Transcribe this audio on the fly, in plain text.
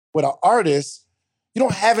with an artist, you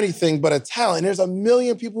don't have anything but a talent. There's a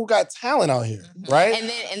million people who got talent out here, right?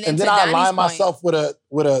 And then I align myself with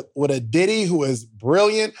a Diddy who is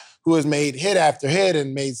brilliant, who has made hit after hit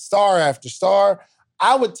and made star after star.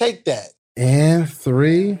 I would take that. And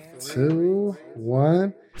 3, 2,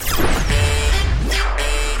 1.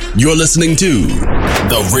 You're listening to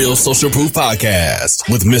The Real Social Proof Podcast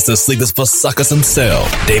with Mr. Sleepers for Suckers himself,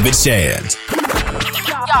 David Shands.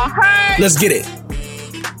 Let's get it.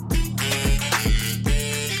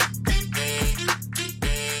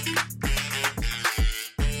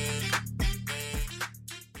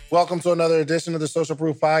 Welcome to another edition of the Social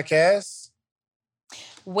Proof Podcast.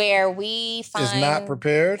 Where we find... Is not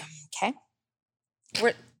prepared. Okay.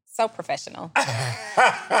 We're so professional.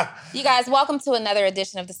 You guys, welcome to another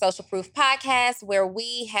edition of the Social Proof Podcast, where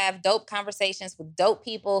we have dope conversations with dope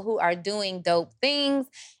people who are doing dope things.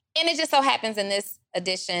 And it just so happens in this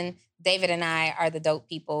edition, David and I are the dope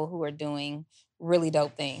people who are doing really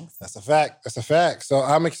dope things. That's a fact. That's a fact. So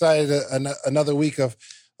I'm excited another week of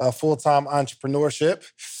full-time entrepreneurship.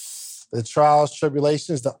 The trials,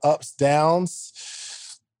 tribulations, the ups,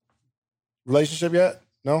 downs. Relationship yet?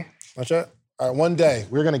 No? Not yet? All right, one day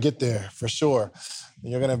we're going to get there for sure.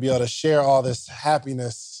 And you're going to be able to share all this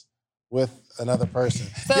happiness with another person.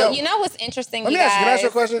 So, you know what's interesting, Let me ask you, can I ask you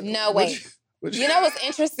a question? No, wait. You know what's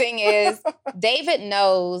interesting is David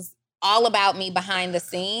knows all about me behind the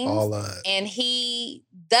scenes. All of it. And he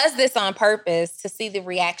does this on purpose to see the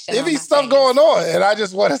reaction. There be stuff going on, and I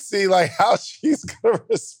just want to see like how she's going to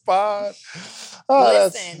respond. Oh,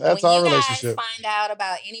 listen, that's when our you relationship. guys find out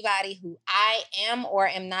about anybody who I am or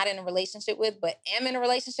am not in a relationship with, but am in a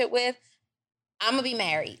relationship with, I'm going to be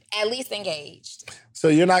married, at least engaged. So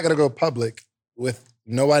you're not going to go public with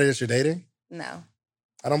nobody that you're dating? No.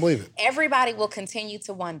 I don't believe it. Everybody will continue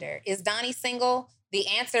to wonder, is Donnie single? The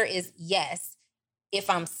answer is yes. If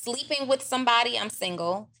I'm sleeping with somebody, I'm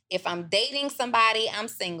single. If I'm dating somebody, I'm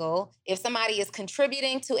single. If somebody is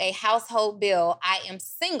contributing to a household bill, I am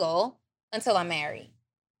single until I'm married.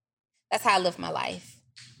 That's how I live my life.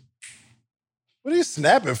 What are you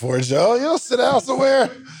snapping for, Joe? You don't sit down somewhere.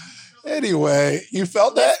 Anyway, you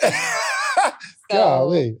felt that?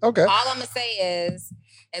 Golly. Okay. All I'm going to say is,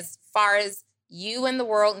 as far as you and the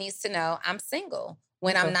world needs to know, I'm single.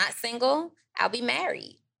 When I'm not single, I'll be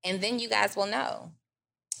married. And then you guys will know.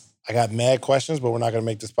 I got mad questions, but we're not going to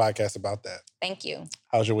make this podcast about that. Thank you.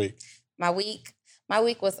 How's your week? My week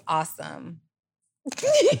was awesome.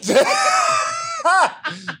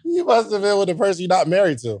 You must have been with the person you're not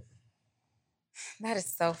married to. That is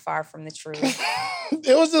so far from the truth.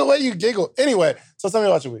 It was the way you giggled. Anyway, so tell me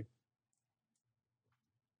about your week.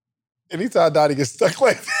 Anytime Donnie gets stuck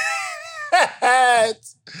like that.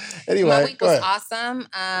 Anyway, my week was awesome.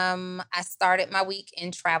 I started my week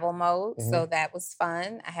in travel mode, so that was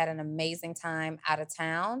fun. I had an amazing time out of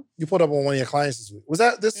town. You pulled up on one of your clients this week. Was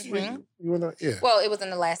that this week? You were yeah. Well, it was in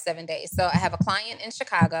the last 7 days. So I have a client in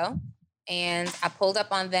Chicago, and I pulled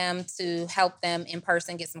up on them to help them in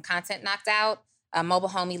person get some content knocked out. Mobile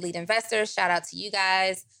Home Elite Investors, shout out to you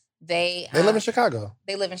guys. They live in Chicago.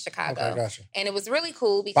 They live in Chicago. Okay, gotcha. And it was really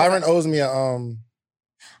cool because Byron owes me a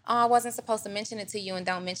I wasn't supposed to mention it to you, and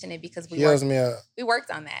don't mention it because we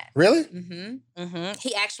worked on that. Really?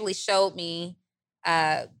 He actually showed me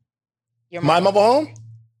your my mobile home.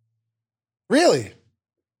 Really?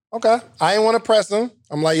 Okay. I didn't want to press him.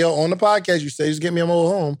 I'm like, yo, on the podcast, you say just get me a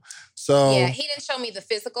mobile home. So yeah, he didn't show me the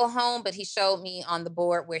physical home, but he showed me on the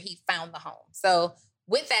board where he found the home. So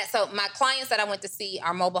with that, so my clients that I went to see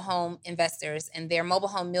are mobile home investors, and they're mobile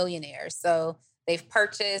home millionaires. So they've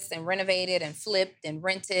purchased and renovated and flipped and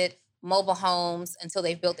rented mobile homes until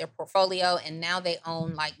they've built their portfolio, and now they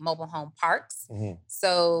own like mobile home parks.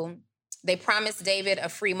 So they promised David a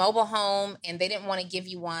free mobile home, and they didn't want to give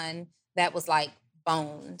you one that was like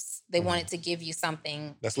bones. They wanted to give you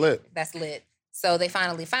something that's lit. So they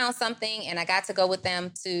finally found something, and I got to go with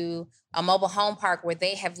them to a mobile home park where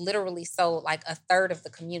they have literally sold like a third of the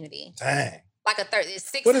community. Dang. Like a third. It's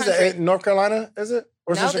 600. What is that? In North Carolina, is it?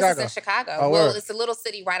 Or is it Chicago? This is in Chicago. Oh, well, word. It's a little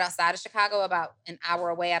city right outside of Chicago, about an hour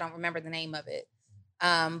away. I don't remember the name of it.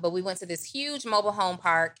 But we went to this huge mobile home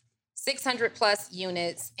park, 600 plus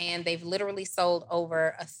units, and they've literally sold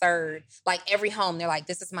over a third. Like every home, they're like,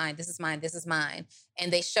 this is mine, this is mine, this is mine.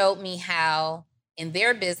 And they showed me how in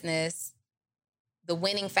their business, the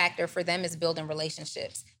winning factor for them is building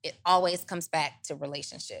relationships. It always comes back to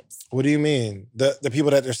relationships. What do you mean? The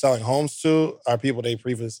people that they're selling homes to are people they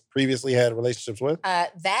previously had relationships with?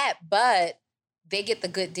 But they get the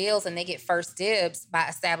good deals and they get first dibs by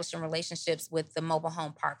establishing relationships with the mobile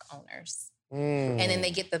home park owners. And then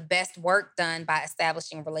they get the best work done by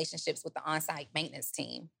establishing relationships with the on-site maintenance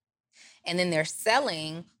team. And then they're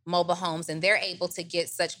selling mobile homes and they're able to get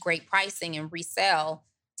such great pricing and resell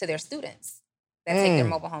to their students that take their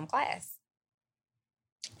mobile home class.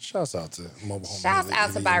 Shouts out to Mobile Home. Shouts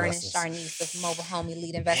out to Byron and Sharnice of Mobile Home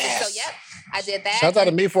Elite Investors. Yes. So, yep, I did that. Shouts out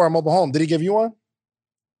to me for our mobile home. Did he give you one?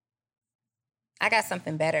 I got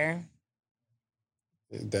something better.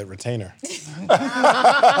 That retainer.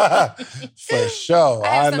 For sure. I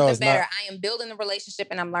have know something it's better. not. I am building the relationship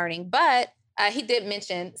and I'm learning. But he did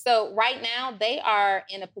mention, so right now they are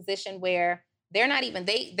in a position where they're not even,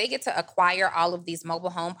 they get to acquire all of these mobile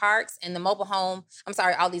home parks and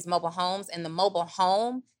all these mobile homes, and the mobile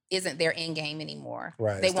home isn't their end game anymore.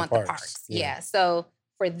 Right. They want the parks. Yeah. So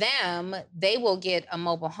for them, they will get a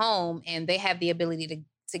mobile home and they have the ability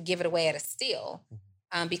to give it away at a steal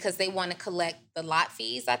because they want to collect the lot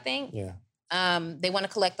fees, I think. Yeah. They want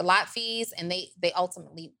to collect the lot fees and they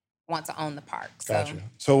ultimately want to own the park. Gotcha.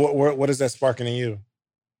 So what is that sparking in you?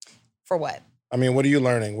 For what? I mean, what are you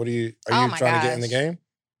learning? Are you trying to get in the game?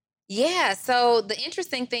 Yeah. So the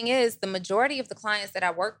interesting thing is the majority of the clients that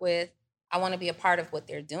I work with, I want to be a part of what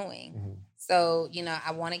they're doing. Mm-hmm. So,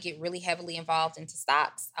 I want to get really heavily involved into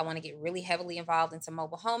stocks. I want to get really heavily involved into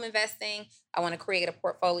mobile home investing. I want to create a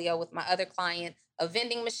portfolio with my other client of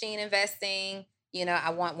vending machine investing. I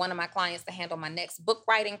want one of my clients to handle my next book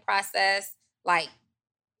writing process. Like,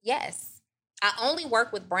 yes. I only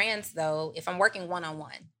work with brands, though, if I'm working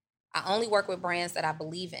one-on-one. I only work with brands that I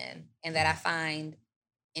believe in and that I find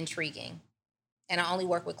intriguing. And I only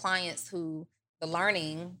work with clients who the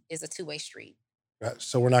learning is a two-way street.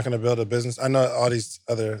 So we're not going to build a business. I know all these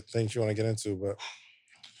other things you want to get into, but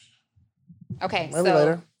okay, maybe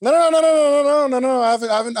later. No. I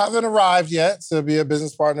haven't arrived yet to be a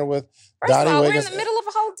business partner with Dottie we're Wiggins. in the middle of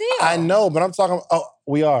a whole deal. I know, but I'm talking. Oh,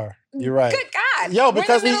 we are. You're right. Good God, yo,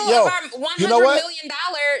 because we're in the middle of our $100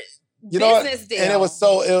 million business deal. And it was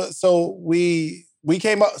so we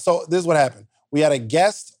came up. So this is what happened. We had a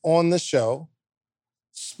guest on the show,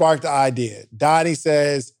 sparked the idea. Dottie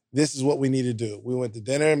says, this is what we need to do. We went to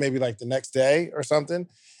dinner, maybe like the next day or something.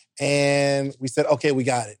 And we said, okay, we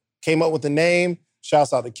got it. Came up with the name.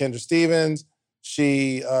 Shouts out to Kendra Stevens.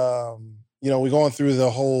 She, we're going through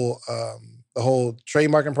the whole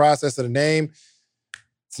trademarking process of the name.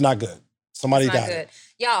 It's not good. Somebody got it.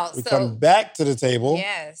 Y'all, we come back to the table.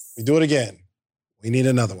 Yes. We do it again. We need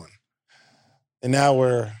another one. And now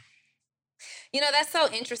we're... that's so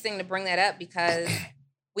interesting to bring that up because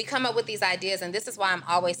we come up with these ideas, and this is why I'm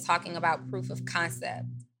always talking about proof of concept.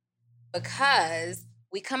 Because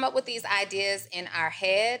we come up with these ideas in our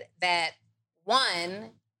head that,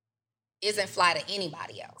 one, isn't fly to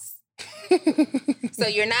anybody else. So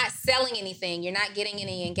you're not selling anything. You're not getting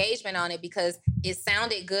any engagement on it because it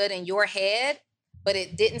sounded good in your head, but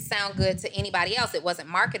it didn't sound good to anybody else. It wasn't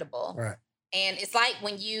marketable. Right. And it's like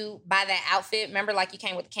when you buy that outfit, remember like you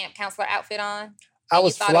came with the camp counselor outfit on? I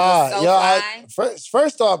was fly.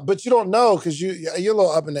 First off, but you don't know because you're a little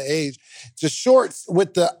up in the age. The shorts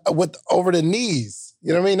with over the knees.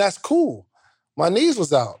 You know what I mean? That's cool. My knees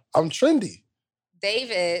was out. I'm trendy.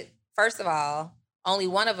 David, first of all, only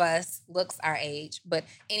one of us looks our age. But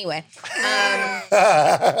anyway.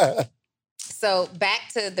 So back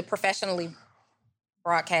to the professionally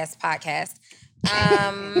broadcast podcast.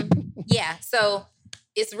 So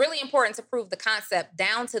it's really important to prove the concept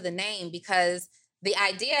down to the name because the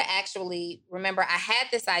idea actually, remember, I had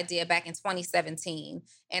this idea back in 2017,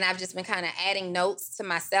 and I've just been kind of adding notes to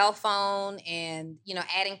my cell phone and,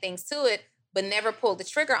 adding things to it, but never pulled the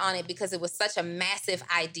trigger on it because it was such a massive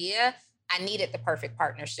idea. I needed the perfect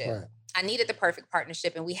partnership. Right. I needed the perfect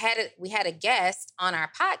partnership. And we had a guest on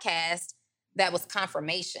our podcast that was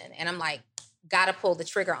confirmation. And I'm like, gotta pull the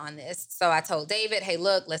trigger on this. So I told David, hey,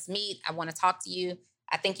 look, let's meet. I want to talk to you.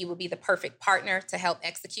 I think you would be the perfect partner to help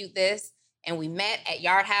execute this. And we met at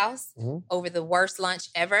Yard House over the worst lunch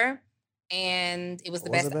ever. And it was the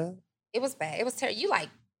best. Was it bad? It was bad. It was terrible.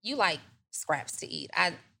 You like scraps to eat.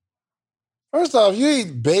 First off, you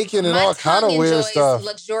eat bacon and all kind of weird stuff.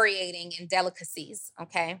 Luxuriating in delicacies,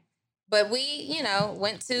 okay? But we,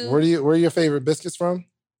 went to... Where are your favorite biscuits from?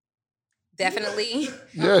 Definitely.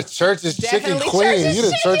 You're a Church's Chicken queen. You're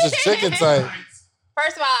the Church's Chicken type.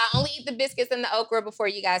 First of all, I only eat the biscuits and the okra before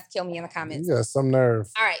you guys kill me in the comments. You got some nerve.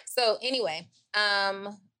 All right. So anyway,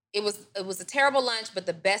 it was a terrible lunch, but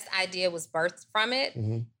the best idea was birthed from it.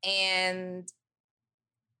 Mm-hmm. And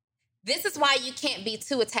this is why you can't be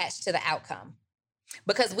too attached to the outcome.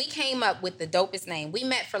 Because we came up with the dopest name. We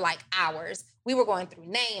met for like hours. We were going through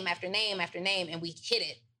name after name after name, and we hit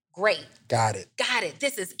it. Great. Got it.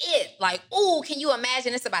 This is it. Like, ooh, can you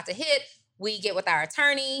imagine it's about to hit? We get with our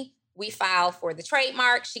attorney. We file for the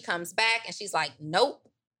trademark. She comes back and she's like, nope.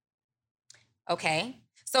 Okay.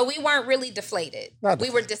 So we weren't really deflated. We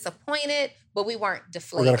were disappointed, but we weren't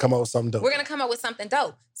deflated. We're going to come up with something dope. We're going to come up with something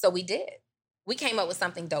dope. So we did. We came up with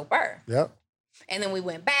something doper. Yep. And then we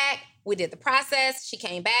went back. We did the process. She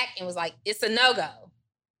came back and was like, it's a no-go.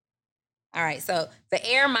 All right. So the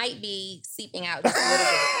air might be seeping out just a little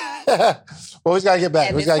bit. Well, we just got to get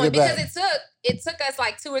back. Because it took us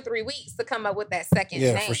like 2 or 3 weeks to come up with that second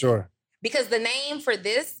name. Yeah, for sure. Because the name for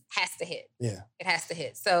this has to hit. Yeah. It has to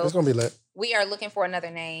hit. So it's going to be lit. We are looking for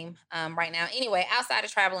another name right now. Anyway, outside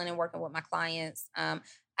of traveling and working with my clients, I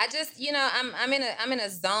just, I'm in a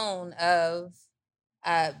zone of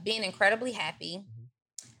being incredibly happy. Mm-hmm.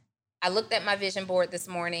 I looked at my vision board this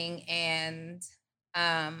morning and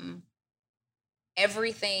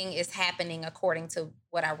everything is happening according to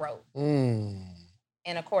what I wrote and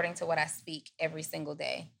according to what I speak every single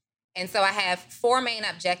day. And so I have 4 main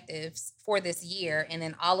objectives for this year, and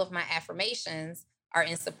then all of my affirmations are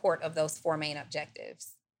in support of those 4 main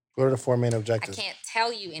objectives. What are the 4 main objectives? I can't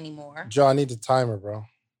tell you anymore. Joe, I need the timer, bro.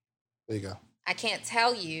 There you go. I can't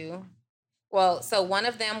tell you. Well, so one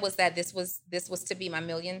of them was that this was to be my $1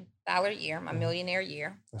 million year, my millionaire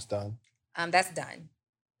year. That's done. That's done.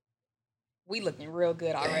 We looking real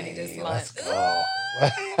good already this month.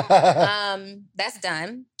 That's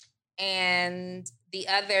done. And the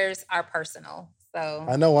others are personal. So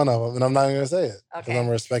I know one of them, and I'm not even going to say it because okay. I'm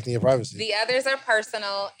respecting your privacy. The others are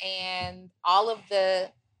personal, and all of the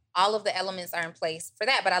elements are in place for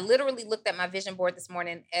that. But I literally looked at my vision board this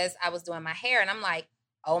morning as I was doing my hair, and I'm like,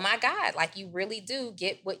 oh my God, like you really do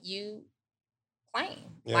get what you claim.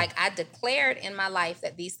 Yeah. Like I declared in my life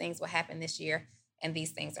that these things will happen this year, and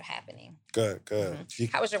these things are happening. Good. Mm-hmm.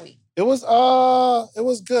 How was your week? It was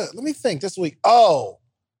good. Let me think this week.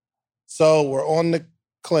 So we're on the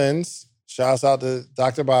cleanse. Shouts out to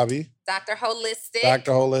Dr. Bobby. Dr.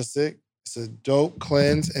 Holistic. It's a dope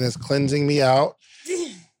cleanse, and it's cleansing me out.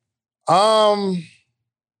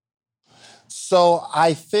 So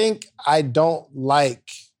I think I don't like,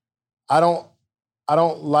 how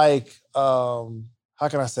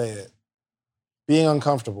can I say it? Being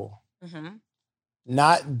uncomfortable. Mm-hmm.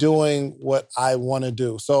 Not doing what I want to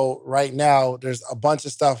do. So right now, there's a bunch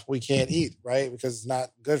of stuff we can't eat, right? Because it's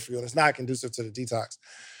not good for you and it's not conducive to the detox.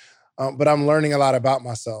 But I'm learning a lot about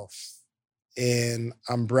myself. And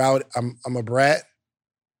I'm a brat.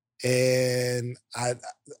 And I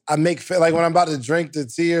make, like when I'm about to drink the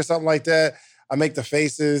tea or something like that, I make the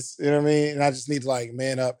faces, you know what I mean? And I just need to like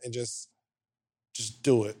man up and just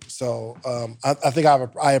do it. So I think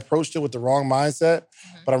I approached it with the wrong mindset,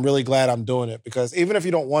 but I'm really glad I'm doing it because even if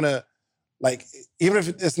you don't want to, like, even if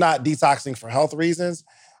it's not detoxing for health reasons,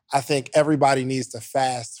 I think everybody needs to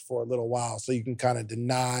fast for a little while so you can kind of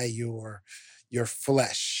deny your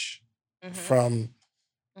flesh from,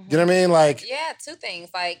 you know what I mean? Like, yeah, 2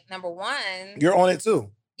 things. Like, number 1, you're on it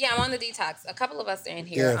too. Yeah, I'm on the detox. A couple of us are in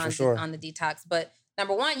here on the detox, but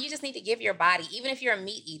number 1, you just need to give your body, even if you're a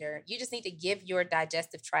meat eater, you just need to give your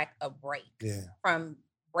digestive tract a break from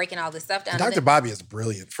breaking all this stuff down. Dr. Bobby is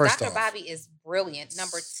brilliant, first off. Dr. Bobby is brilliant.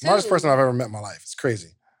 Number 2. Smartest person I've ever met in my life. It's crazy.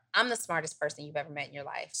 I'm the smartest person you've ever met in your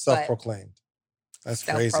life. Self-proclaimed. That's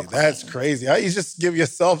crazy. That's crazy. How you just give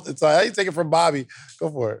yourself the time? How you take it from Bobby? Go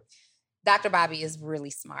for it. Dr. Bobby is really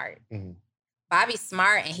smart. Mm-hmm. Bobby's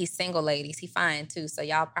smart and he's single, ladies. He fine too, so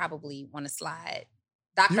y'all probably want to slide.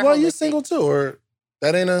 You single too, or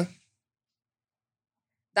that ain't a...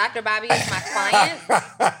 Dr. Bobby is my client,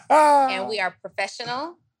 and we are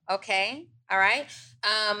professional, okay? All right?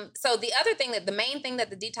 So the main thing that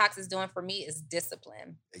the detox is doing for me is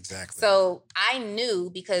discipline. Exactly. So I knew,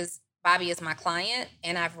 because Bobby is my client,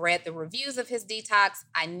 and I've read the reviews of his detox,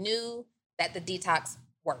 I knew that the detox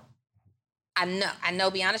worked. I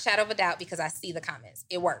know beyond a shadow of a doubt because I see the comments.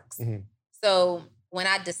 It works. Mm-hmm. So when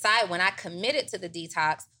I committed to the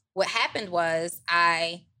detox, what happened was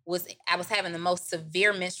I was having the most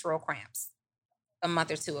severe menstrual cramps a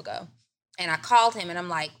month or 2 ago. And I called him and I'm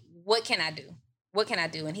like, what can I do? What can I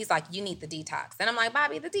do? And he's like, you need the detox. And I'm like,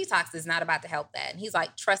 Bobby, the detox is not about to help that. And he's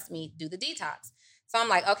like, trust me, do the detox. So I'm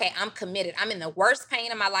like, okay, I'm committed. I'm in the worst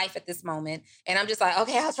pain of my life at this moment. And I'm just like,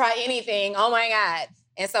 okay, I'll try anything. Oh my God.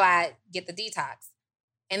 And so I get the detox.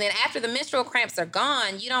 And then after the menstrual cramps are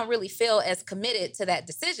gone, you don't really feel as committed to that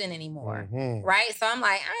decision anymore, right? So I'm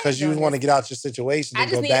like, because you want to get out your situation. I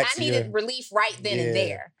needed relief right then and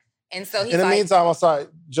there. And so he's in the meantime, I'm sorry,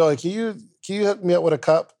 Joey, can you hook me up with a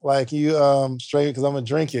cup? Like you straight, because I'm gonna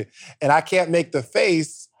drink it, and I can't make the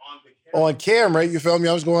face on camera. You feel me?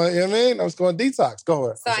 I was going, you know what I mean? I was going detox. Go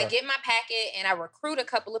ahead. So I get my packet and I recruit a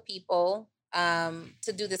couple of people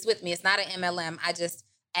to do this with me. It's not an MLM. I just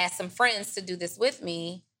asked some friends to do this with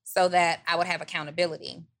me so that I would have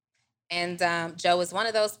accountability. And Joe is one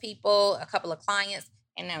of those people, a couple of clients,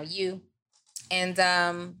 and now you. And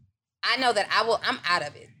I know that I'm out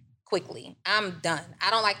of it quickly. I'm done.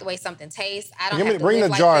 I don't like the way something tastes. I don't have to bring live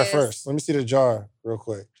the like jar this. first. Let me see the jar real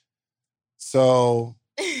quick. So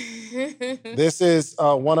this is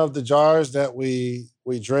one of the jars that we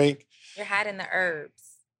drink. You're hiding the herbs.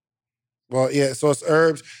 Well, yeah, so it's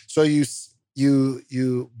herbs. So you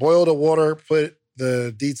boil the water, put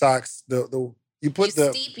the detox, you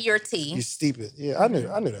steep your tea. You steep it. Yeah, I knew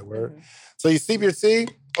that word. Mm-hmm. So you steep your tea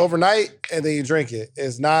overnight and then you drink it.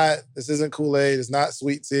 This isn't Kool-Aid, it's not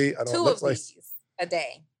sweet tea. I don't Two of these a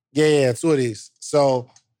day. Yeah, 2 of these. So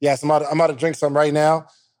yes, I'm about to drink some right now.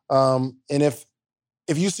 And if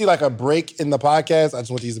you see like a break in the podcast, I just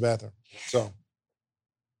went to use the bathroom. So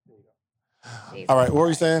all right, what were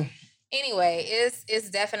you saying? Anyway, it's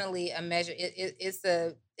definitely a measure. It's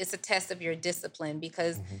a test of your discipline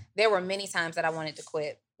because there were many times that I wanted to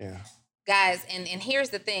quit. Yeah. Guys, and here's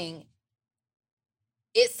the thing.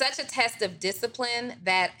 It's such a test of discipline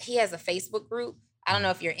that he has a Facebook group. I don't know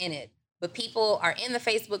if you're in it, but people are in the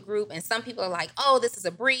Facebook group and some people are like, oh, this is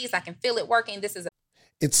a breeze. I can feel it working.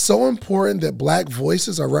 It's so important that Black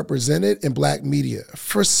voices are represented in Black media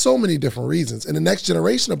for so many different reasons. And the next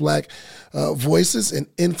generation of Black voices and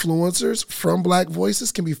influencers from Black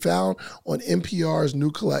voices can be found on NPR's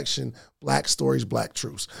new collection, Black Stories, Black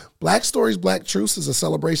Truths. Black Stories, Black Truths is a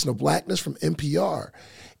celebration of Blackness from NPR.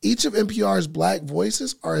 Each of NPR's Black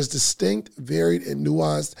voices are as distinct, varied, and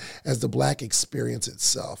nuanced as the Black experience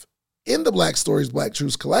itself. In the Black Stories, Black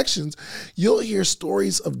Truths collections, you'll hear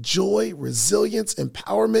stories of joy, resilience,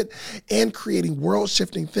 empowerment, and creating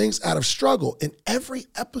world-shifting things out of struggle. And every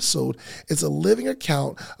episode is a living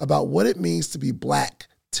account about what it means to be Black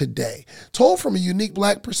today, told from a unique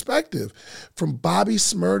Black perspective. From Bobby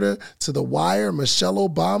Shmurda to The Wire, Michelle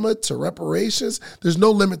Obama to reparations, there's no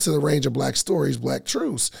limit to the range of Black stories, Black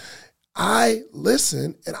truths. I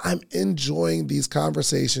listen and I'm enjoying these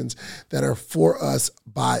conversations that are for us,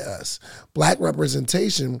 by us. Black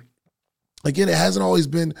representation, again, it hasn't always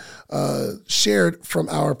been shared from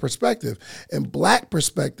our perspective. And Black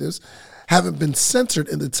perspectives haven't been centered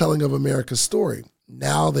in the telling of America's story.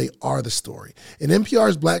 Now they are the story. In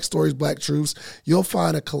NPR's Black Stories, Black Truths, you'll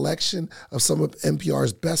find a collection of some of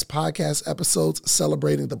NPR's best podcast episodes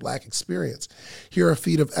celebrating the Black experience. Here are a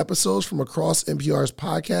feed of episodes from across NPR's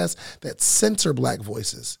podcasts that center Black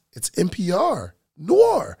voices. It's NPR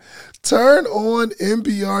Noir. Turn on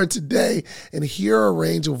NPR today and hear a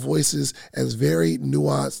range of voices as varied,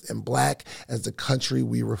 nuanced, and Black as the country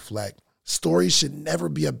we reflect. Stories should never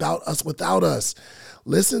be about us without us.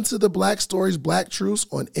 Listen to the Black Stories, Black Truths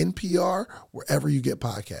on NPR, wherever you get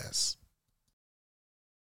podcasts.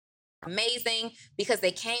 Amazing because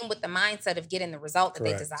they came with the mindset of getting the result that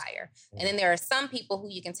they desire. And then there are some people who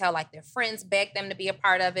you can tell like their friends beg them to be a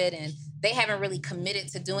part of it and they haven't really committed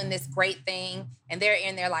to doing this great thing. And they're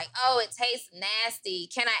in there like, oh, it tastes nasty.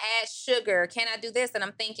 Can I add sugar? Can I do this? And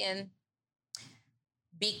I'm thinking,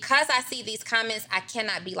 because I see these comments, I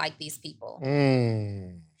cannot be like these people.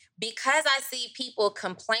 Because I see people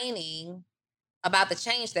complaining about the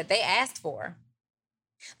change that they asked for.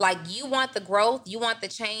 Like you want the growth, you want the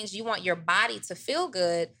change, you want your body to feel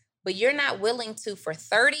good, but you're not willing to, for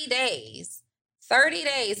 30 days,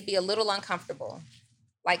 be a little uncomfortable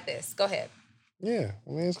like this. Go ahead. Yeah,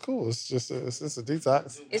 I mean, it's cool. It's just a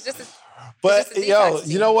detox. It's just a detox.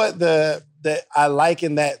 You know what? I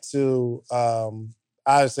liken that to,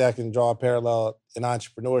 obviously I can draw a parallel in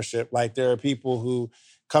entrepreneurship. Like there are people who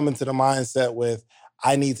come into the mindset with,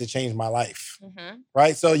 I need to change my life,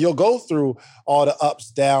 right? So you'll go through all the ups,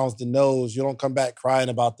 downs, the no's. You don't come back crying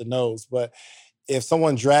about the no's. But if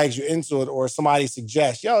someone drags you into it or somebody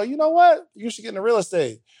suggests, yo, you know what? You should get into real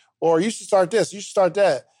estate or you should start this, you should start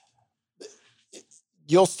that.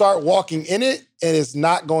 You'll start walking in it and it's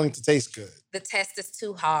not going to taste good. The test is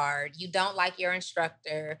too hard. You don't like your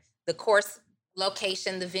instructor. The course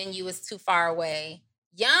location, the venue is too far away.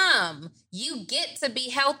 Yum. You get to be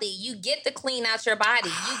healthy. You get to clean out your body.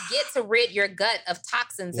 You get to rid your gut of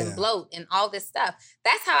toxins and bloat and all this stuff.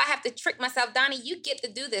 That's how I have to trick myself. Donnie, you get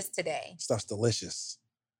to do this today. Stuff's delicious.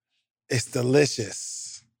 It's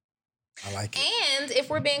delicious. I like it. And if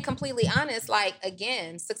we're being completely honest, like,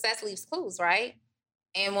 again, success leaves clues, right?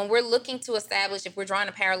 And when we're looking to establish, if we're drawing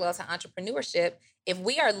a parallel to entrepreneurship, if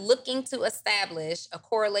we are looking to establish a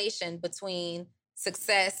correlation between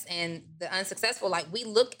success and the unsuccessful, like we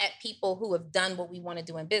look at people who have done what we want to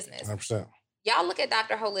do in business. 100%. Y'all look at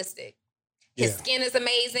Dr. Holistic. His skin is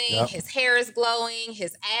amazing. Yep. His hair is glowing.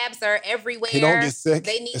 His abs are everywhere. He don't get sick.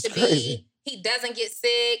 They need it's to crazy. be. He doesn't get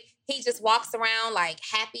sick. He just walks around like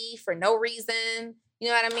happy for no reason. You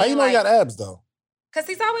know what I mean? How you know he got abs, though? Because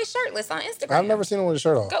he's always shirtless on Instagram. I've never seen him with his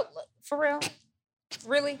shirt off. Go, look, for real.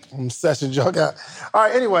 Really? Session joke out. All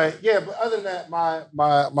right, anyway, yeah, but other than that,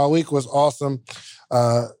 my week was awesome.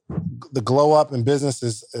 The glow up in business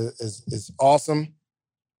is awesome.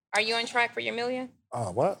 Are you on track for your $1 million?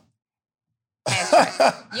 What?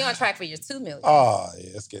 You on track for your $2 million? Oh,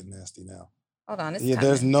 yeah, it's getting nasty now. Hold on, it's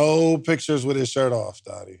there's no pictures with his shirt off,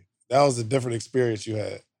 Dottie. That was a different experience you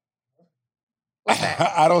had. What's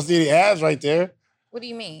that? I don't see any abs right there. What do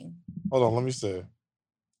you mean? Hold on, let me see.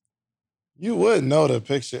 You would know the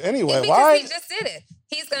picture. Anyway, because he just did it.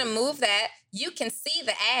 He's going to move that. You can see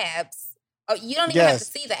the abs. Oh, you don't even have to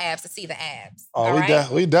see the abs to see the abs. Oh,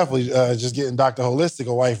 we definitely just getting Dr. Holistic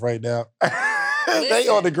a wife right now. They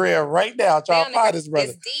on the gram right now trying to find his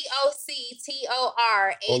brother. It's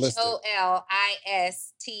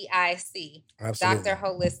DoctorHolistic. Absolutely. Dr.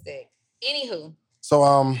 Holistic. Anywho.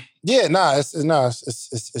 So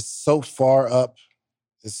it's so far up.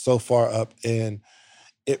 It's so far up, and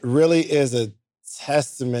it really is a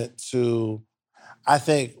testament to, I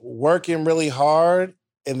think, working really hard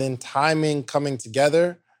and then timing coming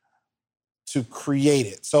together to create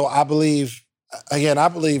it. So I believe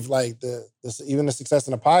like even the success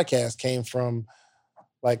in the podcast came from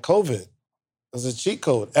like COVID. It was a cheat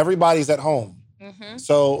code. Everybody's at home. Mm-hmm.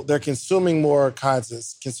 So they're consuming more content,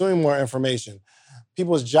 consuming more information.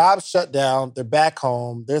 People's jobs shut down. They're back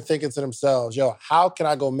home. They're thinking to themselves, yo, how can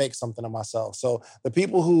I go make something of myself? So the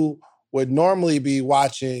people who would normally be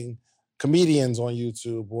watching comedians on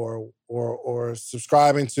YouTube or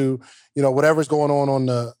subscribing to, whatever's going on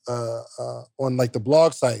the on like the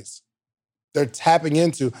blog sites, they're tapping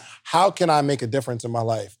into, how can I make a difference in my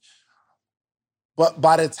life? But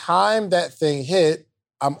by the time that thing hit,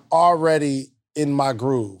 I'm already in my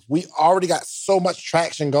groove. We already got so much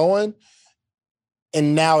traction going,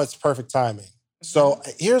 and now it's perfect timing. So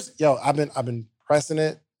I've been pressing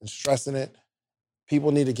it and stressing it.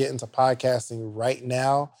 People need to get into podcasting right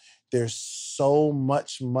now. There's so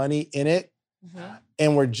much money in it,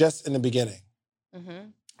 and we're just in the beginning. Mm-hmm.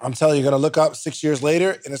 I'm telling you, you're going to look up 6 years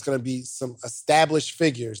later, and it's going to be some established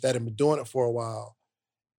figures that have been doing it for a while.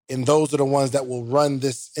 And those are the ones that will run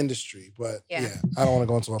this industry. But I don't want to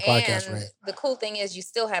go into a podcast rant. The cool thing is you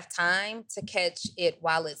still have time to catch it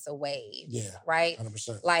while it's a wave. Yeah. Right?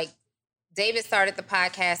 100%. Like David started the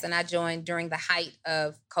podcast and I joined during the height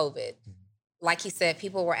of COVID. Mm-hmm. Like he said,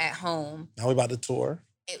 people were at home. Now we're about to tour.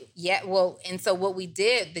 And so what we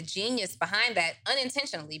did, the genius behind that,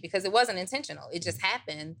 unintentionally, because it wasn't intentional, it just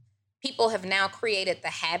happened. People have now created the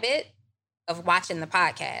habit of watching the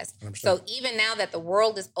podcast. 100%. So even now that the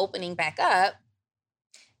world is opening back up,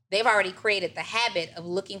 they've already created the habit of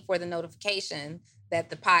looking for the notification that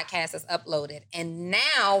the podcast is uploaded. And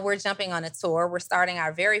now we're jumping on a tour. We're starting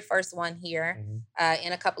our very first one here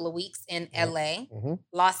in a couple of weeks in LA,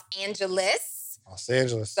 Los Angeles.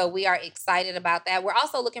 So we are excited about that. We're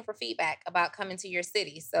also looking for feedback about coming to your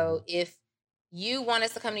city. So if you want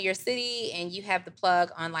us to come to your city and you have the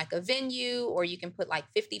plug on like a venue, or you can put like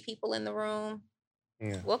 50 people in the room,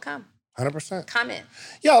 we'll come. 100%. Comment.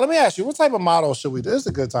 Yo, let me ask you, what type of model should we do? This is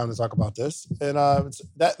a good time to talk about this. And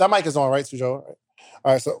that mic is on, right, Sujo? Right.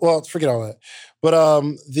 All right, so, well, forget all that. But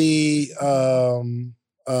the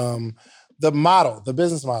model, the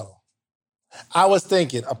business model, I was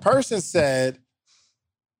thinking, a person said,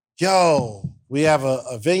 yo, we have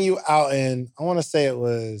a venue out in, I want to say it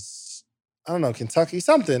was, I don't know, Kentucky,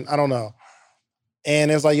 something, I don't know.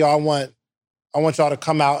 And it was like, yo, I want y'all to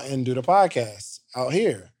come out and do the podcast out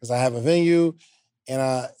here because I have a venue. And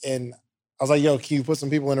I was like, yo, can you put some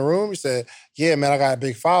people in the room? He said, yeah, man, I got a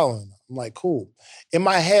big following. I'm like, cool. In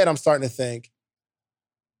my head, I'm starting to think,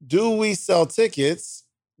 do we sell tickets?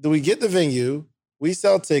 Do we get the venue? We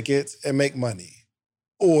sell tickets and make money?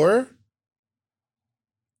 Or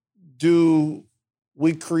do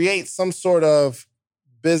we create some sort of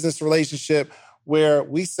business relationship where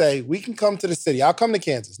we say, we can come to the city. I'll come to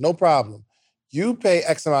Kansas, no problem. You pay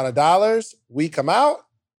X amount of dollars. We come out.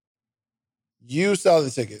 You sell the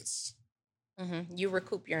tickets. Mm-hmm. You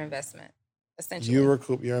recoup your investment, essentially. You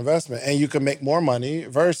recoup your investment. And you can make more money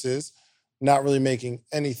versus not really making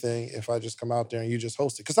anything if I just come out there and you just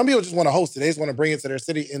host it. Because some people just want to host it. They just want to bring it to their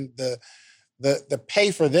city. And the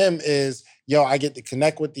pay for them is, yo, I get to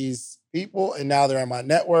connect with these people and now they're on my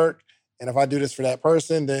network. And if I do this for that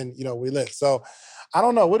person, then, we lit. So I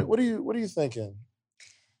don't know. What are you thinking?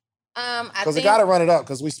 Because we got to run it up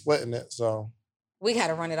because we splitting it. So we got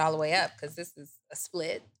to run it all the way up because this is a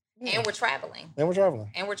split. Yeah. And we're traveling.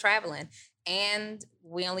 And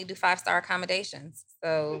we only do 5-star accommodations.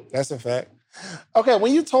 So that's a fact. Okay,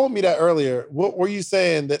 when you told me that earlier, what were you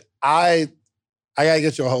saying that I I gotta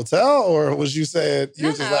get you a hotel, or was you saying you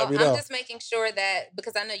just let me know? I'm just making sure that,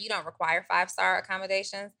 because I know you don't require 5-star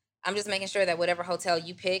accommodations, I'm just making sure that whatever hotel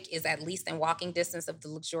you pick is at least in walking distance of the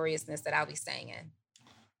luxuriousness that I'll be staying in.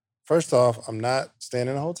 First off, I'm not staying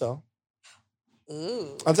in a hotel.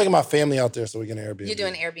 Ooh. I'm taking my family out there so we can Airbnb. You're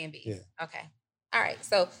doing Airbnb? Yeah. Okay. All right.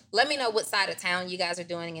 So let me know what side of town you guys are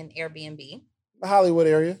doing an Airbnb. The Hollywood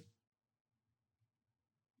area.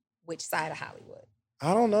 Which side of Hollywood?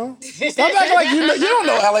 I don't know. Stop acting like you don't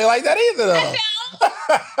know LA like that either, though.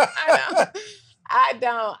 I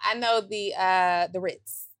don't. I know the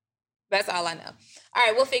Ritz. That's all I know. All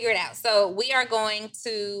right, we'll figure it out. So we are going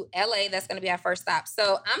to LA. That's going to be our first stop.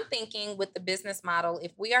 So I'm thinking with the business model,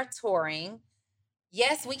 if we are touring,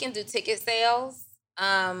 yes, we can do ticket sales.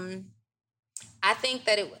 I think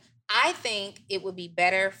it would be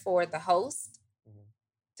better for the host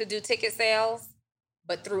to do ticket sales,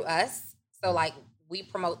 but through us. So like we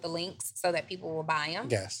promote the links so that people will buy them.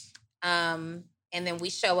 Yes. And then we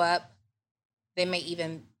show up. They may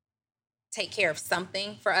even take care of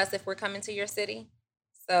something for us if we're coming to your city.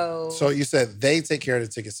 So you said they take care of the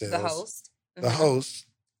ticket sales. The host. The host.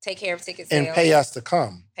 Take care of ticket sales. And pay us to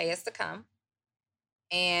come.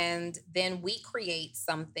 And then we create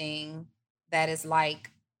something that is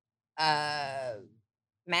like a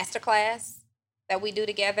masterclass that we do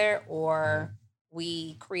together, or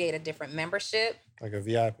we create a different membership. Like a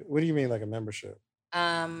VIP. What do you mean like a membership?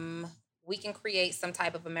 We can create some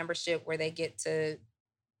type of a membership where they get to,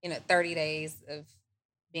 30 days of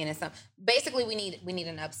being in some. Basically, we need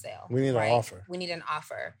an upsell. We need an offer. We need an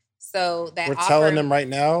offer. So that we're telling them right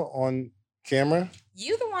now on camera.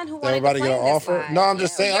 You the one who wanted to plan get an offer. Slide. No, I'm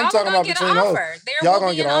just saying. I'm talking about between those. Y'all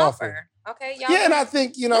gonna get an offer. Okay, y'all. Yeah, and I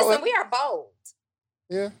think Listen, we are bold.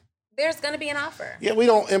 Yeah. There's gonna be an offer. Yeah, we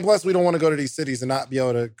don't, and plus we don't want to go to these cities and not be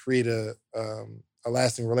able to create a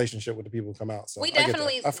lasting relationship with the people who come out. So we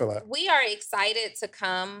definitely, I feel that. We are excited to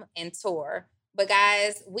come and tour, but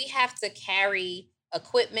guys, we have to carry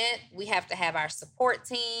equipment. We have to have our support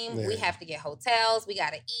team. Yeah. We have to get hotels. We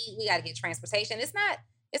got to eat. We got to get transportation. It's not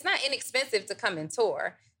inexpensive to come and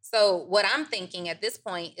tour. So what I'm thinking at this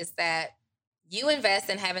point is that you invest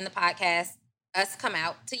in having the podcast, us come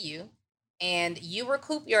out to you, and you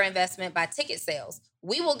recoup your investment by ticket sales.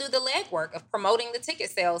 We will do the legwork of promoting the ticket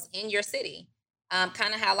sales in your city.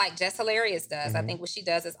 Kind of how like Jess Hilarious does. Mm-hmm. I think what she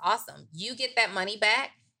does is awesome. You get that money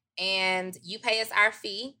back and you pay us our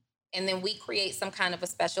fee, and then we create some kind of a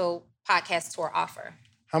special podcast tour offer.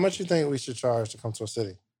 How much do you think we should charge to come to a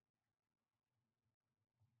city?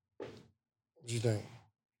 What do you think?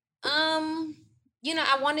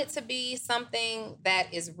 I want it to be something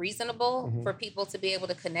that is reasonable for people to be able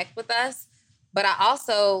to connect with us, but I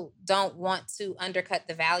also don't want to undercut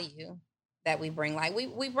the value that we bring. Like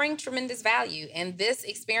we bring tremendous value, and this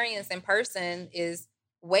experience in person is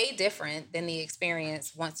way different than the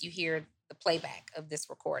experience once you hear the playback of this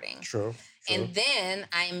recording. True. And then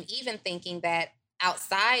I'm even thinking that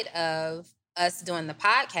outside of us doing the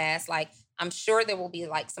podcast, like I'm sure there will be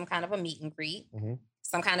like some kind of a meet and greet,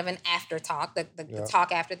 some kind of an after talk, the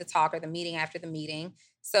talk after the talk, or the meeting after the meeting.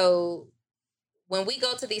 So when we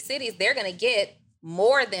go to these cities, they're going to get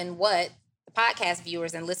more than what the podcast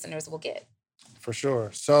viewers and listeners will get. For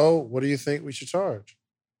sure. So what do you think we should charge?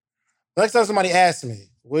 Next time somebody asks me,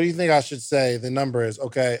 what do you think I should say? The number is,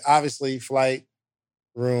 okay, obviously flight,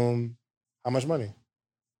 room, how much money?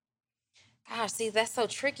 Gosh, see, that's so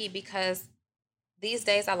tricky because these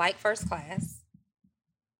days I like first class.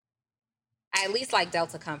 I at least like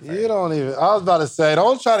Delta Comfort. You don't even, I was about to say,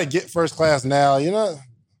 don't try to get first class now,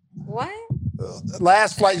 What?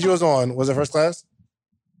 Last flight you was on, was it first class?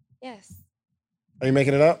 Yes. Are you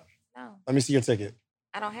making it up? No. Let me see your ticket.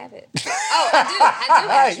 I don't have it. Oh, I do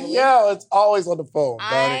actually. Yo, it's always on the phone.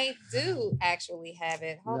 I do actually have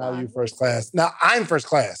it. Hold on. Now you first class. Now I'm first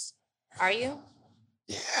class. Are you?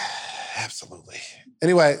 Yeah, absolutely.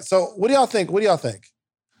 Anyway, so what do y'all think?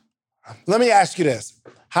 Let me ask you this.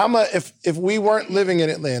 How much, if we weren't living in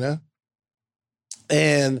Atlanta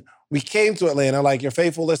and we came to Atlanta, like your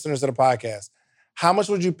faithful listeners of the podcast, how much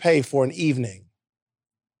would you pay for an evening?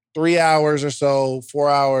 3 hours or so, 4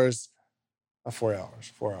 hours, not 4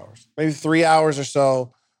 hours, 4 hours, maybe 3 hours or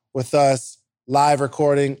so with us, live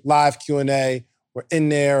recording, live Q&A. We're in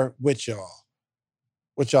there with y'all.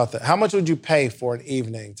 What y'all think? How much would you pay for an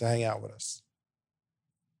evening to hang out with us?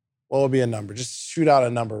 What would be a number? Just shoot out a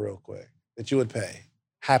number real quick that you would pay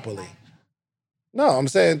happily. No, I'm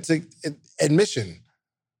saying admission.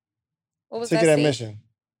 What was ticket that admission.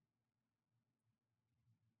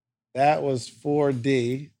 That was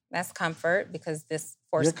 4D. That's comfort because this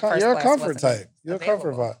first You're a class comfort type. You're available.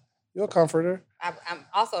 a comfort vibe. You're a comforter. I'm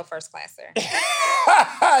also a first classer.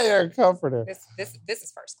 You're a comforter. This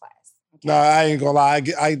is first class. Okay? No, I ain't gonna lie.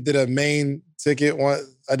 I did a main ticket one.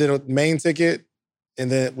 I did a main ticket,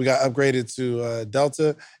 and then we got upgraded to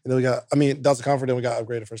Delta, and then Delta Comfort, then we got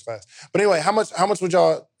upgraded first class. But anyway, how much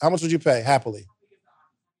would you pay happily?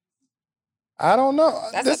 I don't know.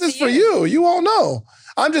 This is for you. You won't know.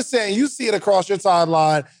 I'm just saying, you see it across your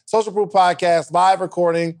timeline. Social Proof Podcast, live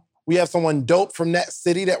recording. We have someone dope from that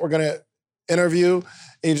city that we're going to interview,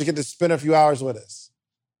 and you just get to spend a few hours with us.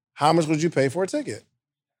 How much would you pay for a ticket?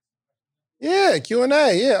 Yeah,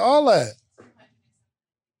 Q&A. Yeah, all that.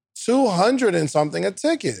 $200 and something a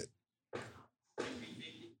ticket.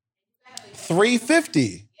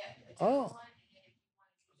 $350. Oh.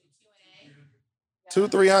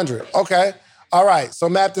 $200-$300. Okay. All right. So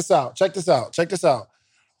map this out. Check this out.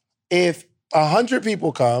 If 100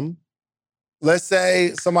 people come, let's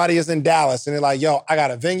say somebody is in Dallas and they're like, yo, I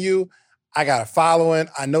got a venue, I got a following,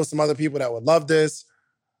 I know some other people that would love this.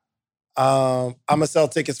 I'm gonna sell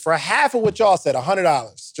tickets for half of what y'all said,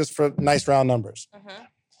 $100, just for nice round numbers. Mm-hmm.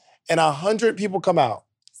 And 100 people come out.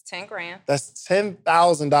 It's $10,000. That's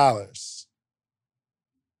 $10,000.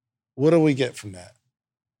 What do we get from that?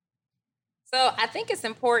 So I think it's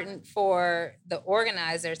important for the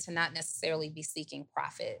organizer to not necessarily be seeking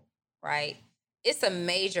profit, right? It's a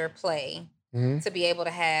major play to be able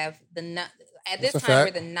to have at this time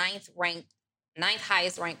we're the ninth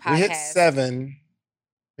highest ranked podcast. We hit 7.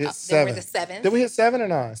 We're the 7th. Did we hit 7 or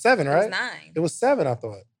 9? 7, right? It was 9. It was 7, I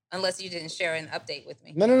thought. Unless you didn't share an update with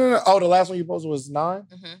me. No. Oh, the last one you posted was 9?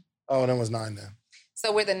 Mm-hmm. Oh, then it was 9 then.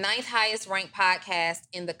 So we're the 9th highest ranked podcast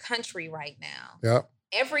in the country right now. Yep.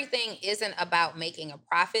 Everything isn't about making a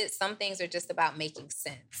profit. Some things are just about making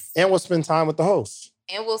sense. And we'll spend time with the host.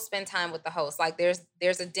 Like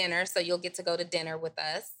there's a dinner, so you'll get to go to dinner with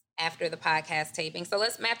us after the podcast taping. So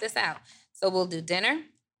let's map this out. So we'll do dinner.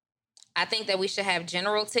 I think that we should have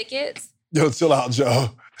general tickets. Yo, chill out, Joe.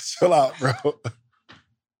 Chill out, bro.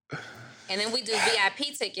 And then we do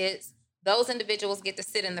VIP tickets. Those individuals get to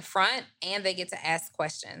sit in the front and they get to ask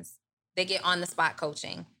questions. They get on-the-spot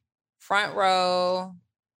coaching. Front row,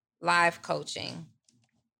 live coaching,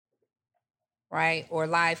 right? Or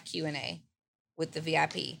live Q&A with the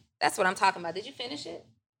VIP. That's what I'm talking about. Did you finish it?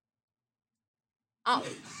 Oh.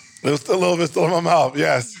 It was still a little bit still in my mouth.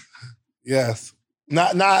 Yes.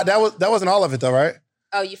 That wasn't all of it though, right?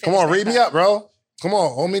 Oh, you finished. Come on, read me up, bro. Come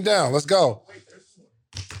on, hold me down. Let's go.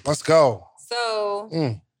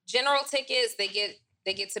 So, general tickets, they get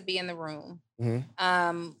to be in the room.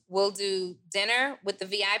 Mm-hmm. We'll do dinner with the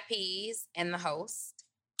VIPs and the host.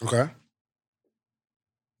 Okay.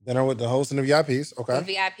 Dinner with the host and the VIPs. Okay.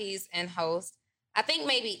 The VIPs and host. I think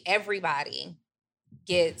maybe everybody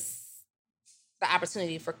gets the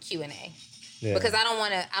opportunity for Q&A. Yeah. Because I don't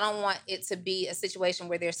want it to be a situation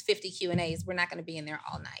where there's 50 Q&As. We're not going to be in there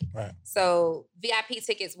all night. Right. So VIP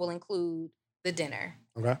tickets will include the dinner.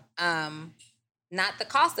 Okay. Not the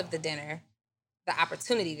cost of the dinner, the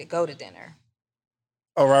opportunity to go to dinner.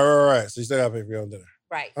 Oh, right. So you still got to pay for your own dinner.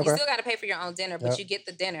 Right. Okay. You still got to pay for your own dinner, but you get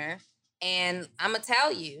the dinner. And I'm going to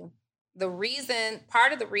tell you,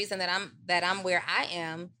 part of the reason that I'm where I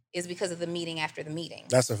am is because of the meeting after the meeting.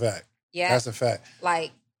 That's a fact. Yeah. That's a fact.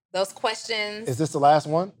 Like those questions. Is this the last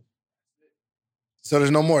one? So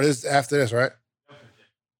there's no more. This is after this, right?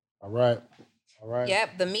 All right.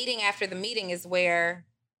 Yep. The meeting after the meeting is where,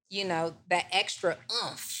 that extra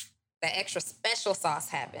oomph, that extra special sauce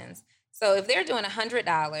happens. So if they're doing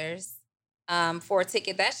 $100 for a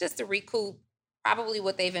ticket, that's just to recoup probably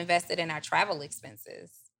what they've invested in our travel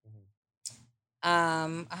expenses.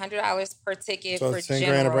 $100 per ticket for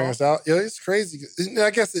 $10,000 to bring us out. Yeah, it's crazy. I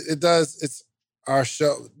guess it does. It's our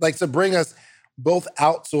show, like to bring us both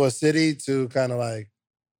out to a city to kind of like,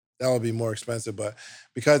 that would be more expensive, but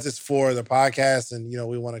because it's for the podcast and,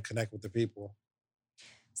 we want to connect with the people.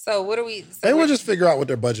 So what do we... Maybe we'll just figure out what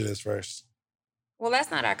their budget is first. Well, that's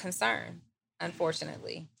not our concern,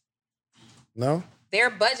 unfortunately. No? Their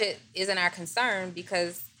budget isn't our concern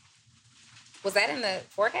because... Was that in the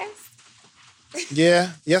forecast?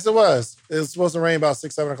 Yeah. Yes, it was. It was supposed to rain about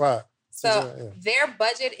 6, 7 o'clock. So their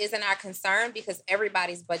budget isn't our concern because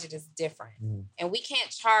everybody's budget is different. And we can't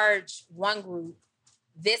charge one group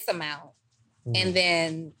this amount and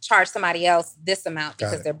then charge somebody else this amount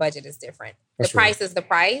because their budget is different. The price is the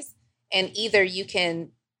price. And either you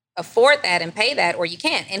can afford that and pay that or you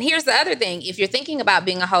can't. And here's the other thing. If you're thinking about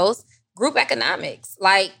being a host, group economics,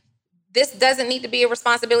 like this doesn't need to be a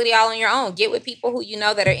responsibility all on your own. Get with people who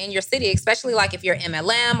that are in your city, especially like if you're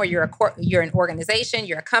MLM or you're an organization,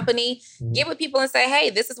 you're a company. Get with people and say, hey,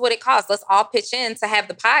 this is what it costs. Let's all pitch in to have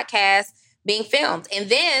the podcast being filmed. And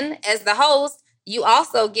then as the host, you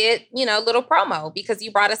also get, little promo because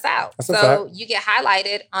you brought us out. That's so you get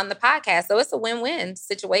highlighted on the podcast. So it's a win-win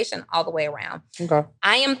situation all the way around. Okay.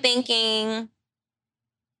 I'm thinking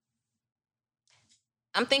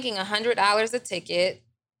 $100 a ticket,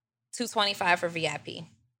 $225 for VIP.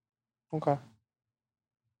 Okay.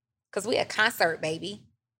 Because we a concert, baby.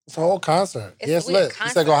 It's a whole concert. Yes, we lit. You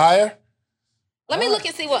said go higher? Let me look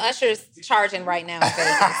and see what Usher's charging right now in Vegas.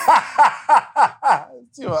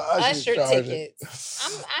 Usher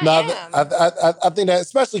tickets. I think that,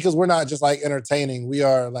 especially because we're not just like entertaining, we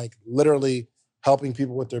are like literally helping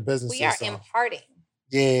people with their businesses. We are imparting.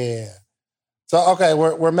 Yeah. So, okay,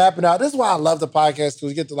 we're mapping out. This is why I love the podcast, because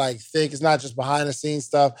we get to like think. It's not just behind the scenes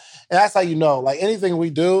stuff. And that's how you know, like anything we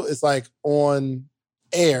do is like on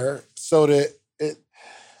air so that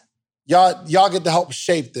y'all get to help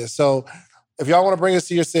shape this. So if y'all want to bring us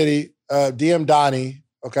to your city, DM Donnie,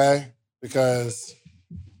 okay? Because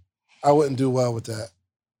I wouldn't do well with that.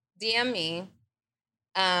 DM me.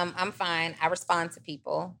 I'm fine. I respond to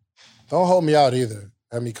people. Don't hold me out either.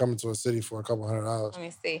 Have me coming to a city for a couple $100. Let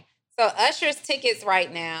me see. So Usher's tickets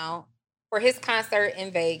right now for his concert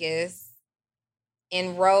in Vegas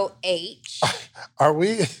in row H. Are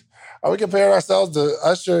we comparing ourselves to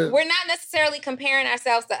Usher? We're not necessarily comparing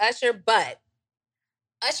ourselves to Usher, but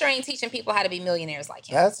Usher ain't teaching people how to be millionaires like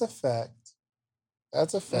him. That's a fact.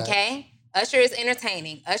 Okay? Usher is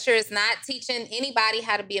entertaining. Usher is not teaching anybody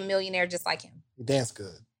how to be a millionaire just like him. He dances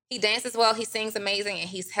good. He dances well. He sings amazing, and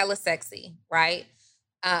he's hella sexy, right?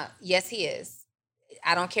 Yes, he is.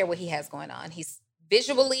 I don't care what he has going on. He's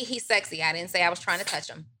sexy. I didn't say I was trying to touch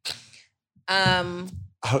him. I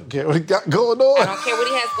don't care what he got going on. I don't care what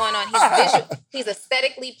he has going on. He's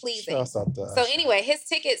aesthetically pleasing. So anyway, his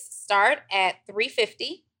tickets start at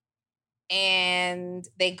 $350 and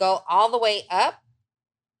they go all the way up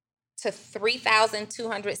to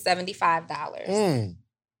 $3,275.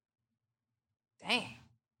 Dang.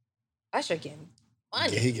 Usher getting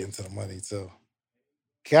money. Yeah, he getting to the money too.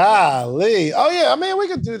 Golly. Oh yeah, I mean we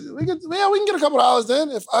can get a couple of dollars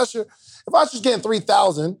then. If Usher's getting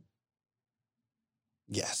 $3,000.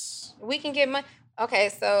 Yes. We can get money. Okay,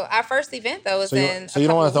 so our first event though is So you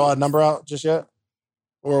don't want to throw a number out just yet?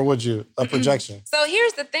 Or would you? A projection? So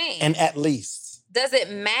here's the thing. And at least. Does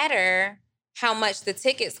it matter how much the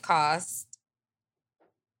tickets cost?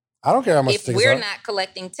 I don't care how much if tickets we're are. not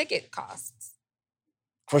collecting ticket costs.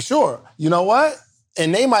 For sure. You know what?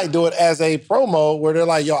 And they might do it as a promo where they're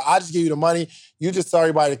like, yo, I just give you the money. You just tell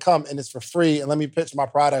everybody to come and it's for free. And let me pitch my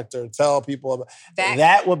product or tell people about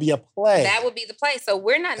that would be a play. That would be the play. So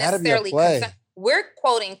we're not necessarily concerned. We're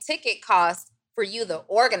quoting ticket costs for you, the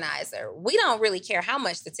organizer. We don't really care how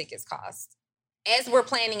much the tickets cost. As we're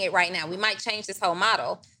planning it right now, we might change this whole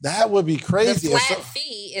model. That would be crazy. The flat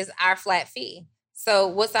fee is our flat fee. So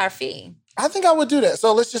what's our fee? I think I would do that.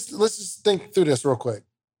 So let's just think through this real quick.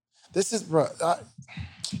 This is, bro.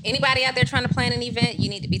 Anybody out there trying to plan an event, you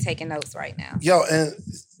need to be taking notes right now. Yo,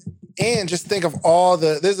 and just think of all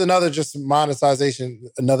there's another just monetization,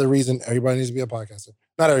 another reason everybody needs to be a podcaster.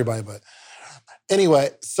 Not everybody, but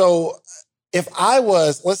anyway. So if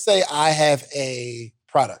let's say I have a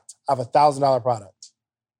product. I have a $1,000 product.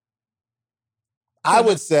 I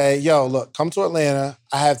would say, yo, look, come to Atlanta.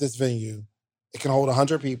 I have this venue. It can hold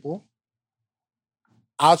 100 people.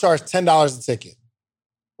 I'll charge $10 a ticket.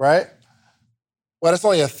 Right? Well, it's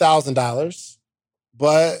only $1,000.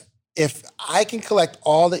 But if I can collect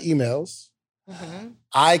all the emails,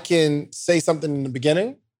 I can say something in the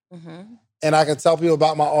beginning, and I can tell people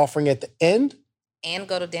about my offering at the end. And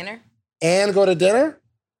go to dinner. I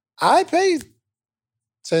pay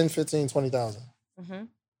 $10,000, $15,000, $20,000.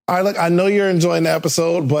 All right, look, I know you're enjoying the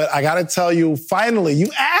episode, but I got to tell you, finally,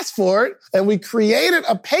 you asked for it, and we created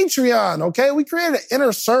a Patreon, okay? We created an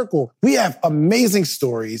inner circle. We have amazing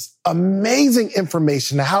stories, amazing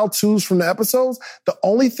information, the how-tos from the episodes. The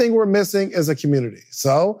only thing we're missing is a community.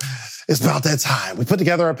 So it's about that time. We put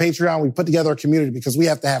together a Patreon, we put together a community because we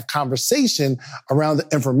have to have conversation around the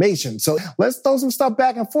information. So let's throw some stuff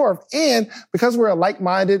back and forth. And because we're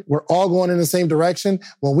like-minded, we're all going in the same direction.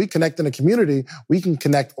 When we connect in a community, we can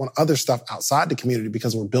connect on other stuff outside the community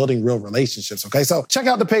because we're building real relationships, okay? So check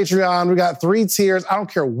out the Patreon. We got 3 tiers. I don't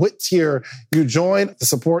care what tier you join. The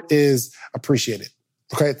support is appreciated,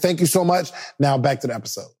 okay? Thank you so much. Now back to the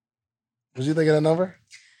episode. Did you think of that number?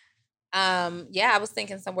 Yeah, I was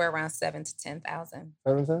thinking somewhere around 7,000 to 10,000.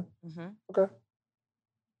 7,000? Okay.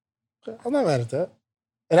 I'm not mad at that.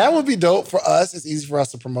 And that would be dope for us. It's easy for us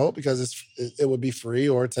to promote because it would be free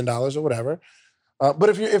or $10 or whatever. But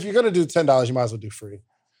if you're going to do $10, you might as well do free.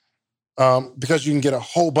 Because you can get a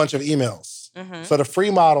whole bunch of emails. Mm-hmm. So the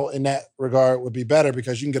free model in that regard would be better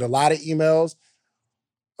because you can get a lot of emails.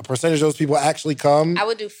 A percentage of those people actually come. I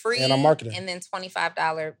would do free and I'm marketing. and then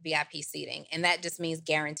 $25 VIP seating. And that just means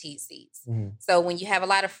guaranteed seats. Mm-hmm. So when you have a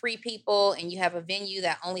lot of free people and you have a venue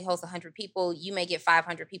that only hosts 100 people, you may get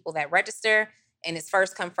 500 people that register and it's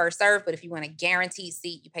first come, first serve. But if you want a guaranteed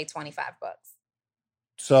seat, you pay $25.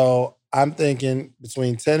 So I'm thinking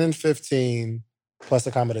between 10 and 15 plus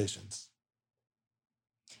accommodations.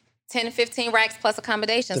 10 to 15 racks plus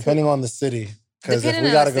accommodations. Depending on the city. Because if Depending we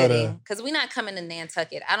on got to the go city. to... Because we're not coming to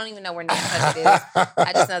Nantucket. I don't even know where Nantucket is.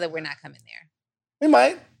 I just know that we're not coming there. We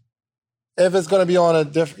might. If it's going to be on a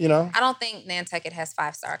different, you know. I don't think Nantucket has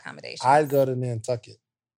 5-star accommodations. I'd go to Nantucket.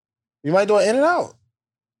 You might do an in and out.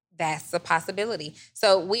 That's a possibility.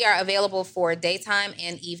 So we are available for daytime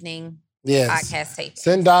and evening podcast taping.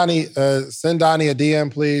 Send Donnie a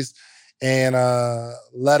DM, please, and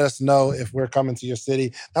let us know if we're coming to your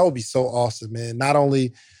city. That would be so awesome, man. Not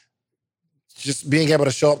only just being able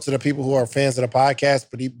to show up to the people who are fans of the podcast,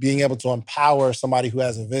 but being able to empower somebody who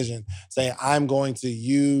has a vision, saying, I'm going to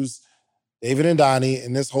use David and Donnie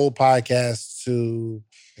in this whole podcast to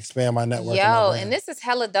expand my network. And this is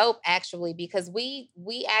hella dope, actually, because we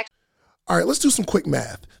actually... All right, let's do some quick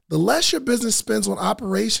math. The less your business spends on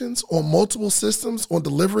operations, on multiple systems, on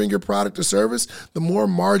delivering your product or service, the more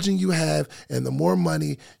margin you have and the more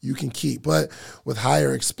money you can keep. But with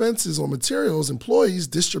higher expenses on materials, employees,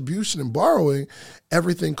 distribution, and borrowing,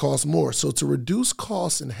 everything costs more. So to reduce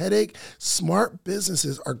costs and headache, smart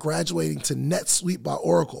businesses are graduating to NetSuite by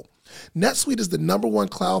Oracle. NetSuite is the #1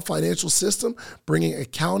 cloud financial system, bringing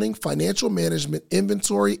accounting, financial management,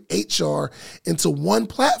 inventory, HR into one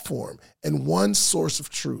platform and one source of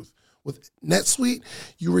truth. With NetSuite,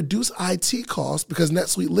 you reduce IT costs because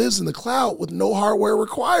NetSuite lives in the cloud with no hardware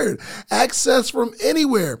required. Access from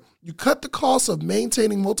anywhere. You cut the cost of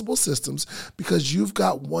maintaining multiple systems because you've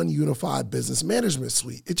got one unified business management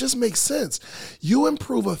suite. It just makes sense. You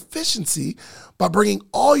improve efficiency by bringing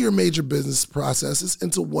all your major business processes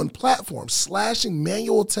into one platform, slashing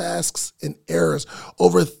manual tasks and errors.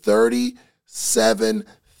 Over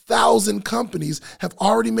 37,000 companies have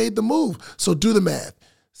already made the move. So do the math.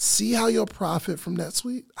 See how you'll profit from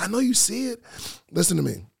NetSuite? I know you see it. Listen to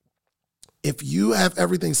me. If you have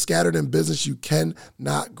everything scattered in business, you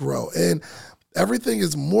cannot grow. And everything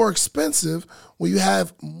is more expensive when you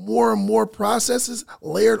have more and more processes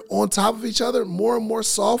layered on top of each other, more and more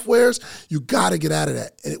softwares. You got to get out of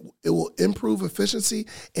that. And it will improve efficiency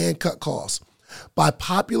and cut costs. By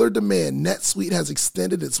popular demand, NetSuite has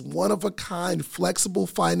extended its one-of-a-kind flexible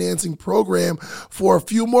financing program for a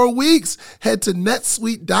few more weeks. Head to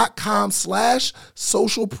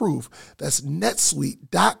netsuite.com/socialproof. That's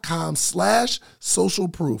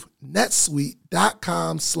netsuite.com/socialproof.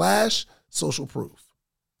 netsuite.com/socialproof.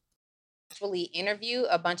 Actually interview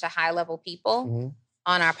a bunch of high-level people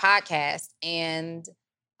on our podcast, and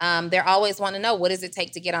they're always want to know, what does it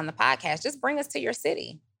take to get on the podcast? Just bring us to your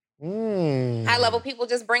city. High-level people,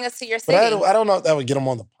 just bring us to your city. But I don't know if that would get them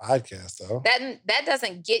on the podcast, though. That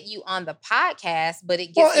doesn't get you on the podcast, but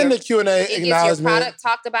it gets in the Q&A it acknowledgement. gets your product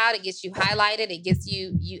talked about. It gets you highlighted. It gets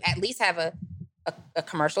you at least have a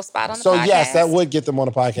commercial spot on the podcast. So yes, that would get them on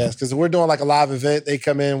the podcast because we're doing like a live event. They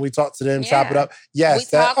come in, we talk to them, chop it up.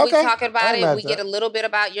 Yes, we talk about it. We get a little bit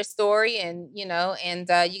about your story, and you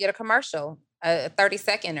get a commercial, a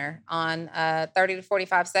 30-seconder on 30 to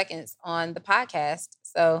 45 seconds on the podcast.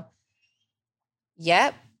 So,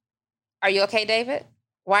 yep. Are you okay, David?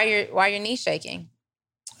 Why your knee shaking?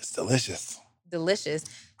 It's delicious. Delicious.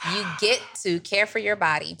 You get to care for your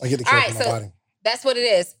body. I get to care for my body. That's what it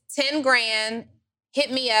is. $10,000.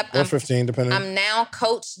 Hit me up. Or 15, depending. I'm now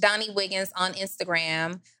Coach Donnie Wiggins on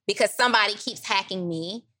Instagram because somebody keeps hacking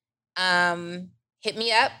me. Hit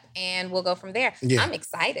me up and we'll go from there. Yeah. I'm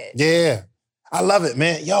excited. Yeah. I love it,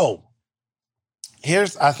 man. Yo.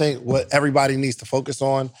 Here's, I think, what everybody needs to focus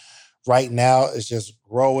on right now is just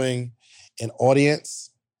growing an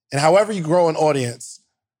audience. And however you grow an audience,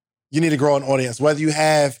 you need to grow an audience. Whether you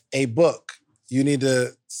have a book, you need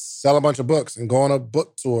to sell a bunch of books and go on a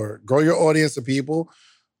book tour. Grow your audience of people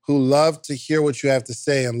who love to hear what you have to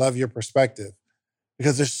say and love your perspective.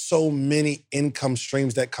 Because there's so many income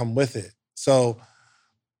streams that come with it. So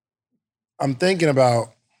I'm thinking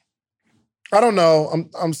about, I don't know.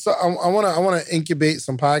 I want to incubate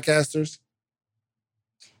some podcasters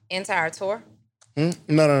into our tour.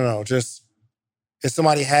 No. Just if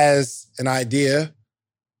somebody has an idea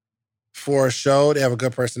for a show, they have a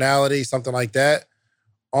good personality, something like that,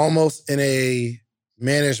 almost in a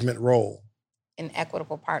management role, an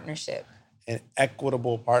equitable partnership,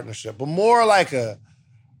 but more like I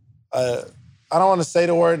don't want to say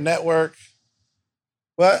the word network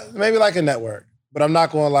But maybe like a network. But I'm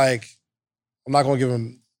not going to give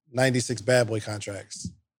him 96 Bad Boy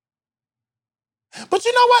contracts. But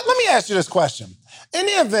you know what? Let me ask you this question. In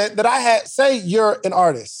the event that say you're an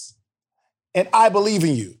artist and I believe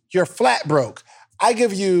in you, you're flat broke, I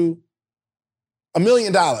give you $1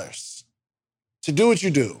 million to do what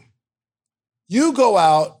you do. You go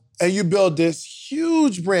out and you build this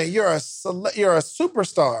huge brand. You're a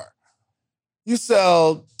superstar. You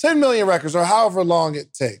sell 10 million records or however long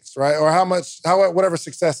it takes, right? Or whatever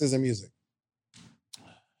success is in music.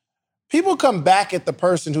 People come back at the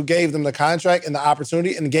person who gave them the contract and the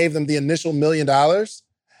opportunity and gave them the initial $1 million,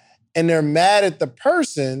 and they're mad at the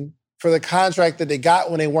person for the contract that they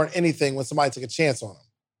got when they weren't anything, when somebody took a chance on them.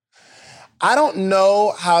 I don't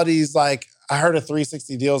know how these, I heard of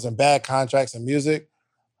 360 deals and bad contracts in music,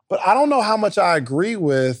 but I don't know how much I agree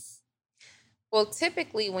with. Well,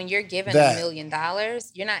 typically when you're given $1 million,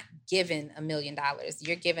 you're not given $1 million.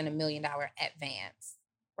 You're given $1 million advance,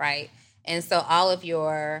 right? And so all of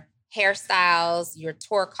your hairstyles, your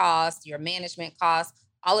tour costs, your management costs,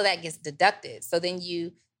 all of that gets deducted. So then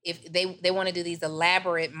if they want to do these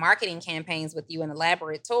elaborate marketing campaigns with you and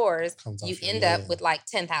elaborate tours, you end up with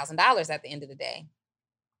 $10,000 at the end of the day.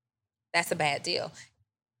 That's a bad deal.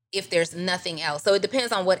 If there's nothing else. So it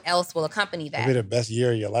depends on what else will accompany that. It'll be the best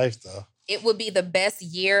year of your life, though. It would be the best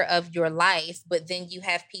year of your life, but then you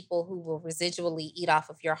have people who will residually eat off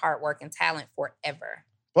of your hard work and talent forever.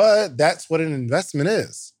 But that's what an investment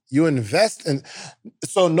is. You invest in.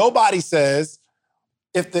 So nobody says,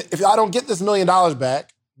 if I don't get this $1 million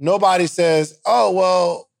back, nobody says, oh,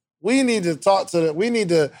 well, we need to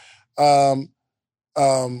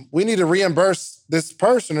reimburse this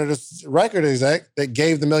person or this record exec that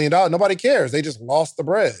gave the $1 million. Nobody cares. They just lost the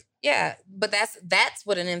bread. Yeah, but that's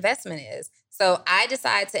what an investment is. So I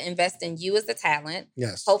decide to invest in you as a talent.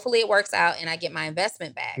 Yes. Hopefully it works out and I get my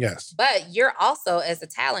investment back. Yes. But you're also, as a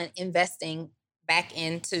talent, investing back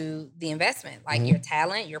into the investment, like your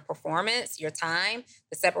talent, your performance, your time,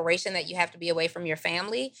 the separation that you have to be away from your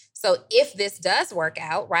family. So if this does work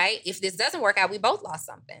out, right? If this doesn't work out, we both lost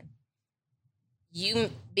something.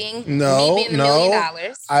 Me being $1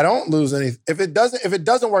 million. I don't lose anything. If it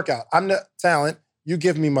doesn't work out, I'm the talent. You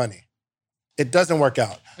give me money. It doesn't work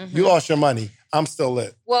out. You lost your money. I'm still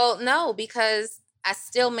lit. Well, no, because I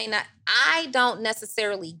still may not. I don't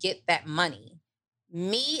necessarily get that money.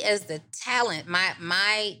 Me as the talent,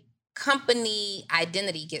 my company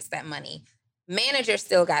identity gets that money. Manager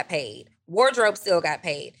still got paid. Wardrobe still got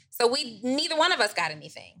paid. So neither one of us got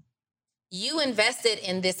anything. You invested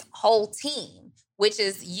in this whole team, which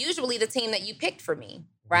is usually the team that you picked for me,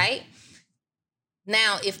 right?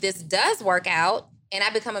 Now, if this does work out and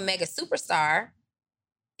I become a mega superstar,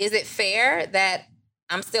 is it fair that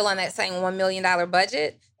I'm still on that same $1 million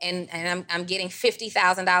budget and I'm getting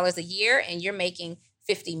 $50,000 a year and you're making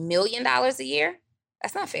 $50 million a year?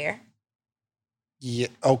 That's not fair. Yeah,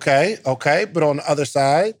 okay. But on the other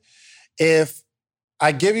side, if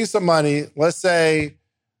I give you some money, let's say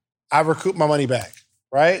I recoup my money back,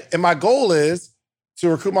 right? And my goal is to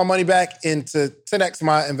recoup my money back into 10x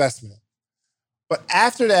my investment. But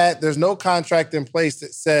after that, there's no contract in place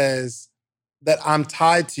that says that I'm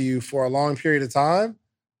tied to you for a long period of time.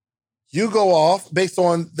 You go off based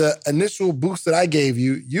on the initial boost that I gave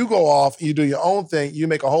you. You go off, you do your own thing, you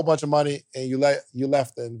make a whole bunch of money, and you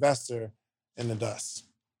left the investor in the dust.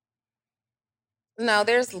 No,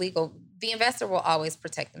 there's legal. The investor will always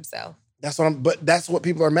protect himself. But that's what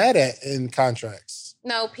people are mad at in contracts.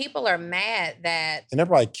 No, people are mad that... And they're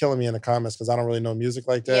probably killing me in the comments because I don't really know music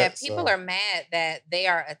like that. Yeah, people are mad that they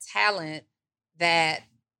are a talent that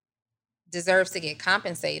deserves to get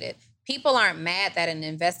compensated. People aren't mad that an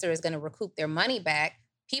investor is going to recoup their money back.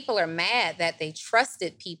 People are mad that they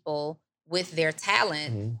trusted people with their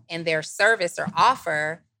talent and their service or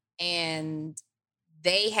offer, and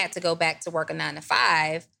they had to go back to work a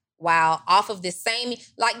 9-to-5 while off of this same...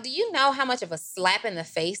 do you know how much of a slap in the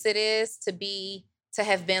face it is to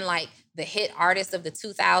have been the hit artist of the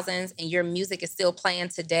 2000s and your music is still playing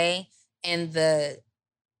today, and the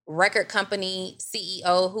record company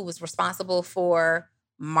CEO who was responsible for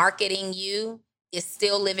marketing you is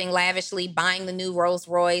still living lavishly, buying the new Rolls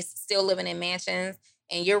Royce, still living in mansions,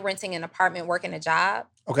 and you're renting an apartment, working a job?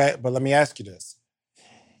 Okay, but let me ask you this.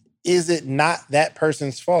 Is it not that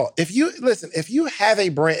person's fault? If you have a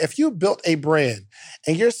brand, if you built a brand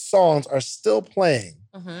and your songs are still playing,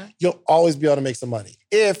 you'll always be able to make some money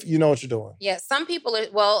if you know what you're doing. Yeah, some people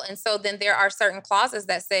are, and so then there are certain clauses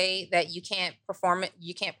that say that you can't perform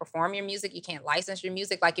your music, you can't license your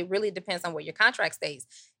music. It really depends on what your contract states.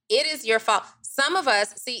 It is your fault. Some of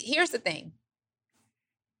us, here's the thing.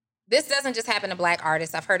 this doesn't just happen to Black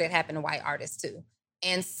artists. I've heard it happen to white artists too.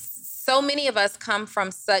 And so many of us come from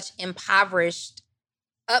such impoverished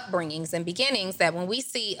upbringings and beginnings that when we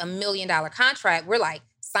see $1 million contract, we're like,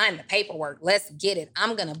 sign the paperwork. Let's get it.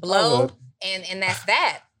 I'm going to blow. And that's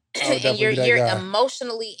that. And you're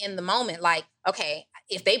emotionally in the moment. Like, okay,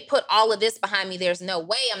 if they put all of this behind me, there's no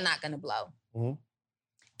way I'm not going to blow. Mm-hmm.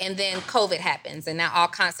 And then COVID happens and now all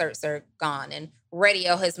concerts are gone and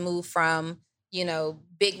radio has moved from,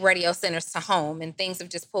 big radio centers to home and things have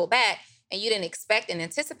just pulled back and you didn't expect and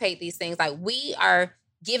anticipate these things. Like we are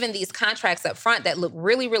given these contracts up front that look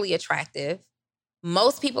really, really attractive.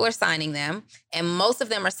 Most people are signing them and most of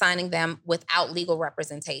them are signing them without legal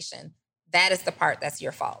representation. That is the part that's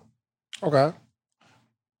your fault. Okay.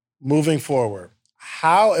 Moving forward,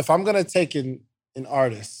 if I'm going to take an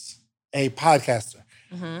artist, a podcaster,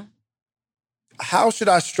 mm-hmm. how should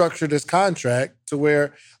I structure this contract to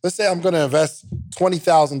where, let's say I'm going to invest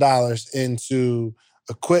 $20,000 into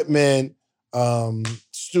equipment,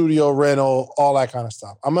 studio rental, all that kind of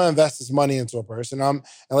stuff. I'm going to invest this money into a person. And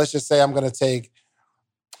let's just say I'm going to take,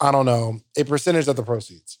 I don't know, a percentage of the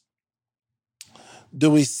proceeds. Do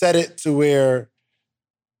we set it to where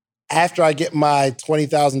after I get my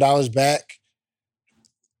 $20,000 back,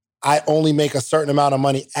 I only make a certain amount of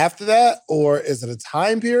money after that? Or is it a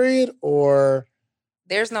time period? Or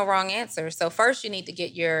there's no wrong answer. So first you need to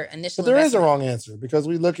get your initial But there is a wrong answer because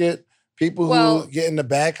we look at people who get into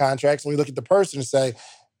bad contracts and we look at the person and say,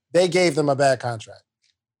 they gave them a bad contract.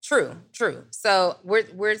 True. So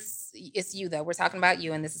it's you though. We're talking about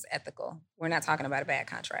you and this is ethical. We're not talking about a bad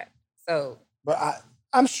contract. So But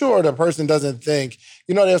I'm sure the person doesn't think,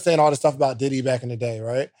 they were saying all this stuff about Diddy back in the day,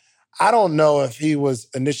 right? I don't know if he was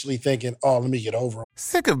initially thinking, let me get over him.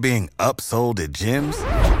 Sick of being upsold at gyms?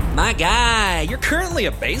 My guy, you're currently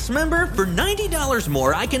a base member? For $90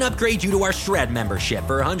 more, I can upgrade you to our Shred membership.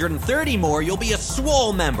 For $130 more, you'll be a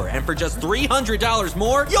Swole member. And for just $300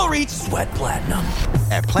 more, you'll reach Sweat Platinum.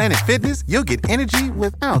 At Planet Fitness, you'll get energy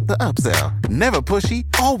without the upsell. Never pushy,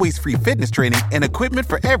 always free fitness training and equipment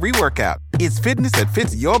for every workout. It's fitness that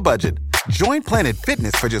fits your budget. Join Planet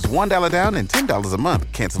Fitness for just $1 down and $10 a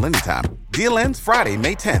month. Cancel anytime. Deal ends Friday,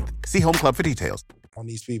 May 10th. See Home Club for details. On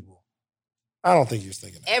these people. I don't think he was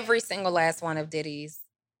thinking that. Every single last one of Diddy's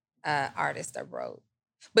artists are broke.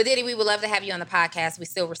 But Diddy, we would love to have you on the podcast. We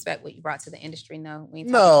still respect what you brought to the industry. No.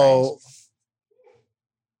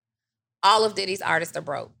 All of Diddy's artists are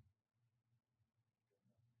broke.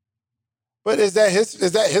 But is that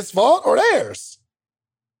his fault or theirs?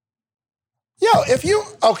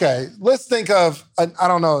 Let's think of, I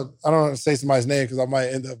don't know, I don't want to say somebody's name because I might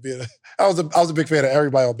end up being, I was a big fan of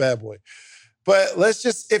Everybody on Bad Boy. But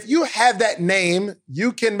if you have that name,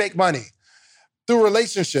 you can make money through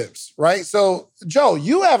relationships, right? So, Joe,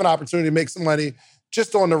 you have an opportunity to make some money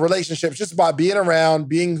just on the relationships, just by being around,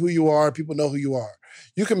 being who you are, people know who you are.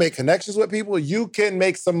 You can make connections with people, you can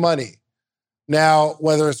make some money. Now,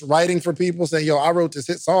 whether it's writing for people, saying, I wrote this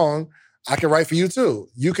hit song, I can write for you too.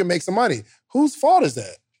 You can make some money. Whose fault is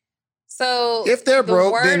that? So if they're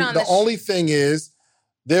broke, then the only thing is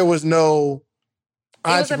there was no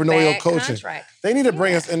entrepreneurial coaching. Contract. They need to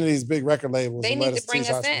bring us into these big record labels. They need to bring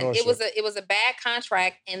us in. It was a bad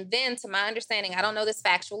contract. And then to my understanding, I don't know this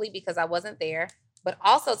factually because I wasn't there, but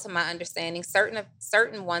also to my understanding,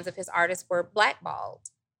 certain ones of his artists were blackballed.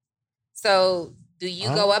 So do you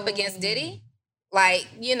go up against Diddy? Like,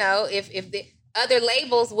 if the other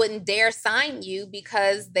labels wouldn't dare sign you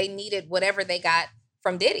because they needed whatever they got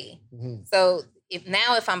from Diddy. Mm-hmm. So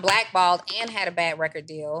if I'm blackballed and had a bad record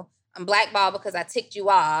deal, I'm blackballed because I ticked you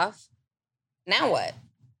off. Now what?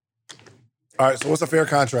 All right. So what's a fair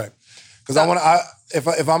contract? Because if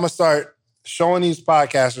I'm gonna start showing these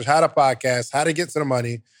podcasters how to podcast, how to get to the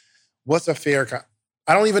money, what's a fair contract?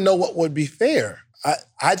 I don't even know what would be fair.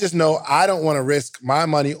 I just know I don't want to risk my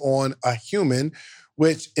money on a human,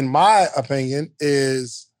 which in my opinion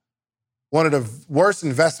is one of the worst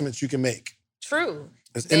investments you can make. True.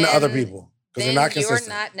 It's into other people because they're not consistent.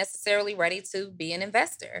 You're not necessarily ready to be an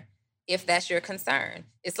investor if that's your concern.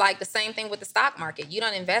 It's like the same thing with the stock market. You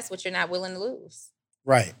don't invest what you're not willing to lose.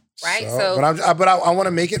 Right. Right. So I want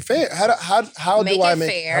to make it fair. How do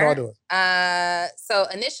I do it? So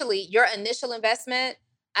initially, your initial investment,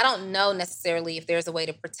 I don't know necessarily if there's a way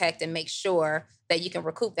to protect and make sure that you can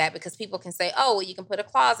recoup that, because people can say, oh, well, you can put a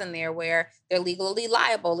clause in there where they're legally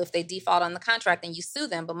liable if they default on the contract and you sue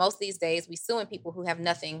them. But most of these days, we suing people who have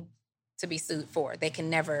nothing to be sued for. They can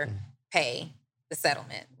never pay the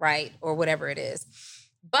settlement, right? Or whatever it is.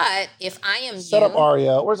 But if I am Set up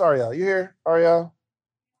Ariel. Where's Ariel? You here, Ariel?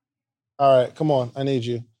 All right, come on. I need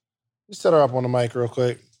you. You set her up on the mic real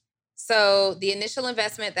quick. So the initial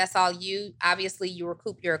investment, that's all you. Obviously, you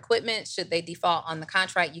recoup your equipment. Should they default on the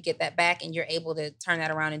contract, you get that back and you're able to turn that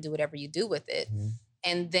around and do whatever you do with it. Mm-hmm.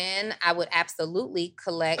 And then I would absolutely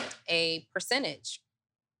collect a percentage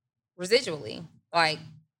residually, like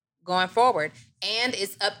going forward. And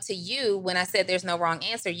it's up to you. When I said there's no wrong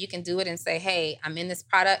answer, you can do it and say, hey, I'm in this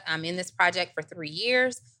project for 3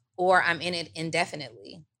 years, or I'm in it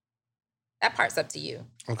indefinitely. That part's up to you.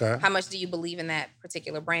 Okay. How much do you believe in that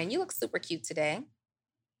particular brand? You look super cute today.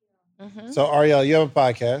 Mm-hmm. So, Ariel, you have a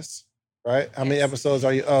podcast, right? How many episodes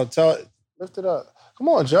are you? Lift it up. Come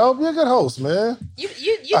on, Joe. Be a good host, man. You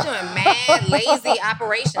doing mad, lazy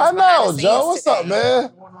operations. I know, Joe. What's up,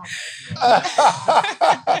 man?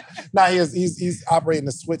 Nah, he's operating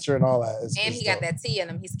the switcher and all that. And he got that tea in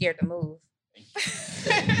him. He's scared to move.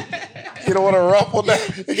 You don't want to ruffle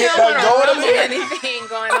that. You don't want to ruffle anything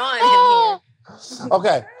going on in here.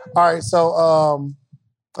 Okay. All right. So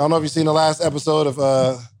I don't know if you've seen the last episode of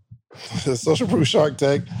the Social Proof Shark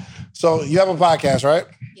Tank. So you have a podcast, right?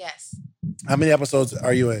 Yes. How many episodes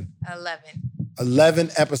are you in? 11.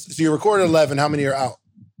 11 episodes. So you recorded 11. How many are out?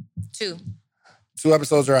 2. 2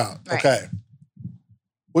 episodes are out. Right. Okay.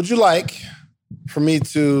 Would you like for me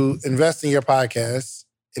to invest in your podcast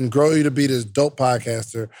and grow you to be this dope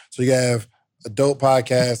podcaster so you have a dope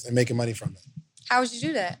podcast and making money from it? How would you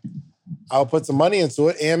do that? I'll put some money into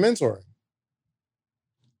it and mentoring.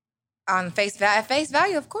 On face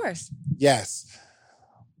value, of course. Yes.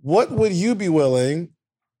 What would you be willing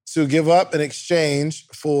to give up in exchange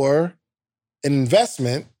for an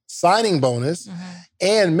investment, signing bonus,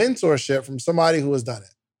 and mentorship from somebody who has done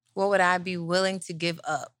it? What would I be willing to give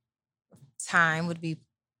up? Time would be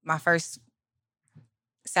my first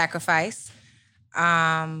sacrifice. Well,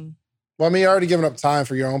 I mean, you're already giving up time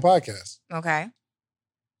for your own podcast. Okay.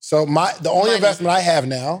 So the only investment I have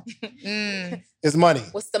now is money.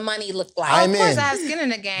 What's the money look like? Of course, I have skin in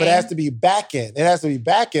the game. But it has to be back end. It has to be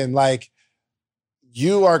back end. Like,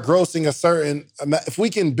 you are grossing a certain amount. If we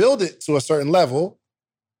can build it to a certain level,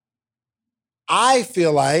 I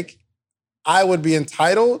feel like I would be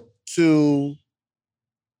entitled to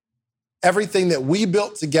everything that we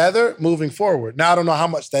built together moving forward. Now, I don't know how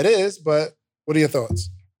much that is, but what are your thoughts?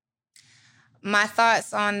 My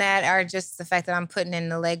thoughts on that are just the fact that I'm putting in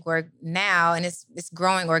the legwork now, and it's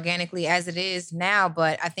growing organically as it is now.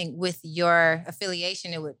 But I think with your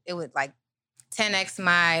affiliation, it would like 10x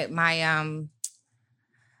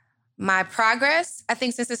my progress. I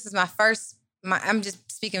think since this is I'm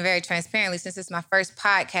just speaking very transparently, since it's my first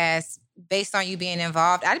podcast, based on you being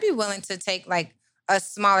involved, I'd be willing to take like a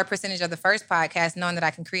smaller percentage of the first podcast, knowing that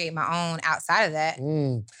I can create my own outside of that.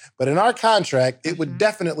 But in our contract, it would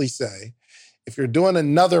definitely say, if you're doing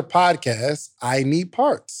another podcast, I need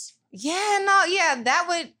parts.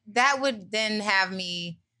 That would then have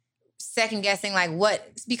me second guessing like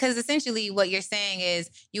because essentially what you're saying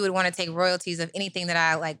is you would want to take royalties of anything that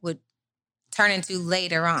I like would turn into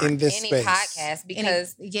later on. In this space. Podcast,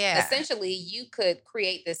 because essentially you could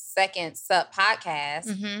create this second sub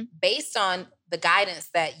podcast based on the guidance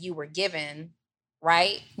that you were given,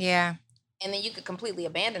 right? Yeah. And then you could completely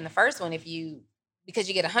abandon the first one because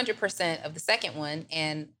you get 100% of the second one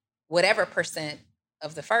and whatever percent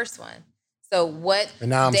of the first one. So what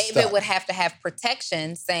David would have to have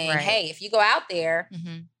protection saying, hey, if you go out there,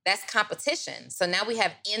 that's competition. So now we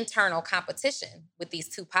have internal competition with these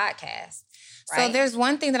 2 podcasts. Right? So there's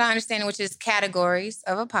one thing that I understand, which is categories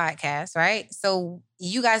of a podcast, right? So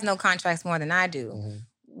you guys know contracts more than I do.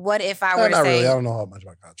 What if I were to say... Really. I don't know how much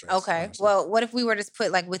about contracts. Okay. Honestly. Well, what if we were to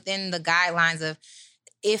put like within the guidelines of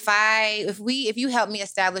if you help me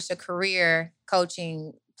establish a career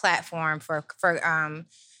coaching platform for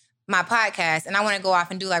my podcast, and I want to go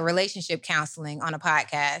off and do like relationship counseling on a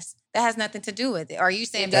podcast, that has nothing to do with it. Or are you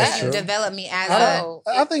saying that you develop me as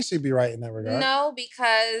I think she'd be right in that regard. No,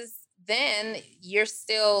 because then you're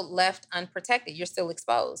still left unprotected. You're still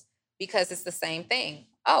exposed because it's the same thing.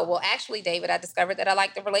 Oh, well, actually, David, I discovered that I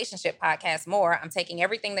like the relationship podcast more. I'm taking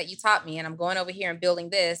everything that you taught me and I'm going over here and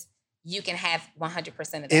building this. You can have 100% of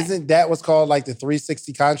that. Isn't that what's called like the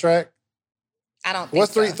 360 contract? I don't think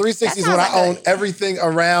What's 360 is when I own everything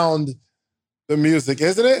around the music,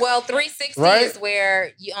 isn't it? Well, 360 is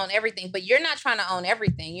where you own everything, but you're not trying to own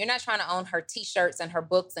everything. You're not trying to own her T-shirts and her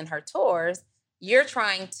books and her tours. You're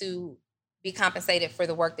trying to be compensated for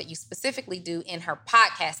the work that you specifically do in her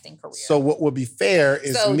podcasting career. So what would be fair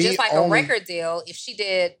is just like a record deal, if she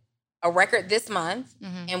did a record this month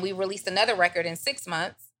and we released another record in 6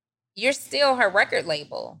 months, you're still her record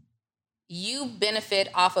label. You benefit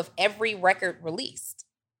off of every record released.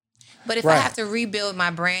 But if I have to rebuild my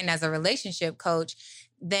brand as a relationship coach,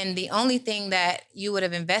 then the only thing that you would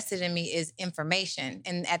have invested in me is information.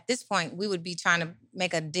 And at this point, we would be trying to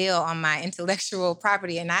make a deal on my intellectual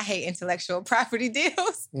property. And I hate intellectual property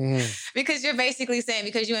deals because you're basically saying,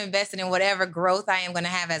 because you invested in whatever growth I am going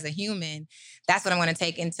to have as a human, that's what I'm going to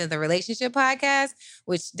take into the relationship podcast,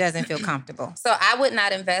 which doesn't feel comfortable. So I would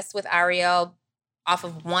not invest with Ariel off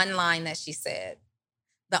of one line that she said.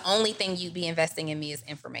 The only thing you'd be investing in me is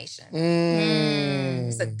information.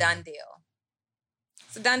 It's a done deal.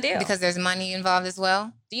 It's a done deal. Because there's money involved as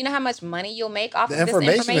well. Do you know how much money you'll make off The of this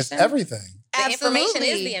information is everything. The Absolutely.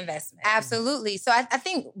 information is the investment. Absolutely. So I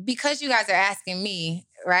think because you guys are asking me,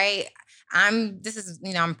 right? I'm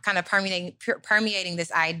kind of permeating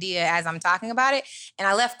this idea as I'm talking about it. And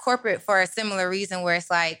I left corporate for a similar reason where it's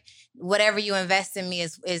like, whatever you invest in me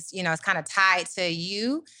is it's kind of tied to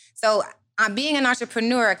you. So being an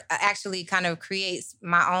entrepreneur actually kind of creates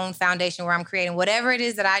my own foundation where I'm creating whatever it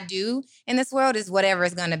is that I do in this world is whatever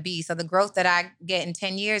it's going to be. So the growth that I get in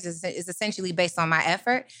 10 years is essentially based on my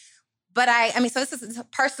effort. But so this is a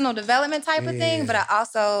personal development type of thing, but I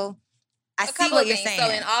see what you're saying. So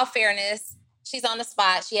in all fairness, she's on the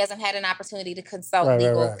spot. She hasn't had an opportunity to consult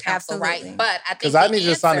legal counsel, Absolutely. right? But I think because I need you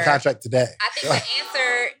to sign the contract today. I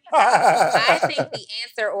think the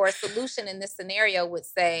answer or a solution in this scenario would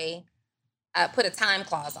say, put a time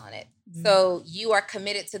clause on it. Mm-hmm. So you are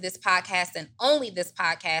committed to this podcast and only this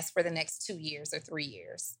podcast for the next 2 years or 3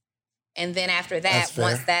 years. And then after that,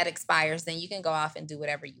 once that expires, then you can go off and do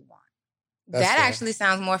whatever you want. That actually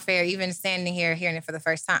sounds more fair, even standing here hearing it for the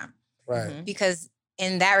first time. Right. Mm-hmm. Because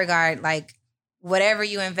in that regard, like whatever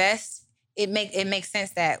you invest, it makes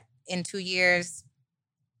sense that in 2 years,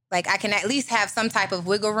 like I can at least have some type of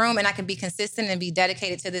wiggle room and I can be consistent and be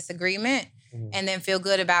dedicated to this agreement and then feel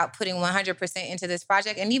good about putting 100% into this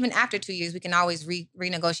project. And even after 2 years, we can always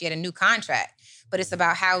renegotiate a new contract. But it's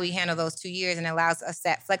about how we handle those 2 years and allows us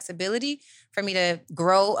that flexibility for me to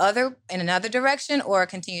grow in another direction or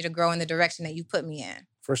continue to grow in the direction that you put me in.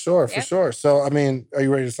 For sure, for sure. So, are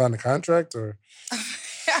you ready to sign the contract or?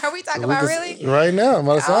 Are we talking about really? Right now, I'm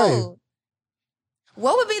about to sign you.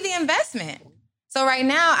 What would be the investment? So right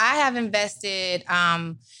now I have invested,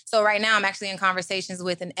 right now I'm actually in conversations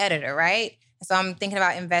with an editor, right? So I'm thinking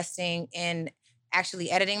about investing in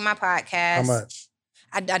actually editing my podcast. How much?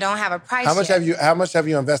 I don't have a price How much yet. How much have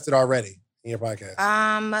you invested already in your podcast?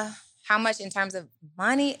 How much in terms of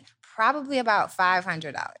money? Probably about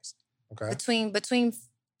 $500. Okay. Between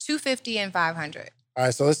 $250 and $500. All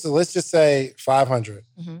right, so let's just say $500.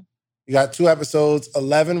 Mm-hmm. You got 2 episodes,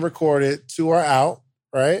 11 recorded, 2 are out,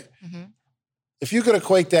 right? Mm-hmm. If you could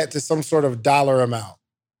equate that to some sort of dollar amount,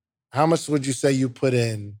 how much would you say you put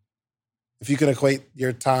in? If you could equate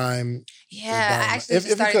your time. Yeah, I actually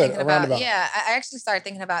started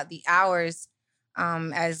thinking about the hours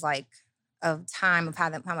as like of time of how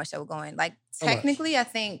much they were going. Like technically, I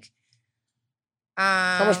think.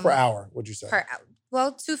 How much per hour would you say?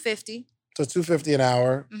 Well, $250. So $250 an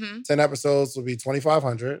hour. Mm-hmm. 10 episodes would be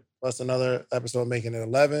 $2,500 plus another episode making it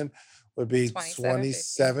 11 would be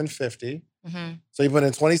 $2,750. Mm-hmm. So you put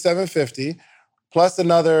in $2,750 plus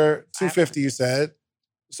another $250. You said.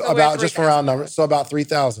 So about just for round numbers. So about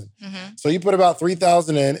 $3,000. Mm-hmm. So you put about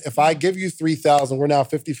 $3,000 in. If I give you $3,000, we're now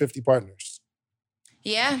 50-50 partners.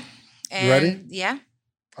 Yeah. And you ready? Yeah.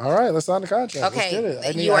 All right, let's sign the contract. Okay, let's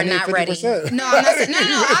get it. you are not ready. No, I'm not saying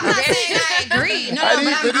I agree. No, I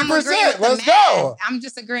need but I'm 50%. agreeing with the Let's math. go. I'm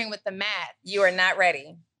just agreeing with the math. You are not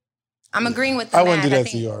ready. I'm agreeing with the I math. wouldn't do that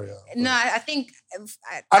to you, Ariel. No, I think.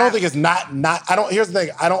 I don't think it's not. Here's the thing.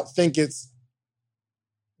 I don't think it's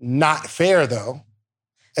not fair though,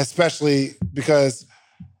 especially because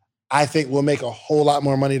I think we'll make a whole lot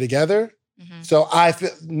more money together. Mm-hmm. So I feel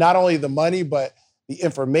not only the money, but the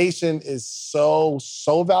information is so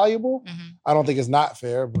valuable. Mm-hmm. I don't think it's not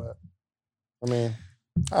fair, but I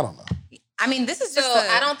don't know. This is just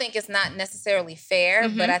I don't think it's not necessarily fair,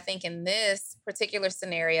 but I think in this particular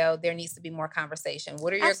scenario, there needs to be more conversation.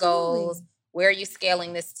 What are your goals? Where are you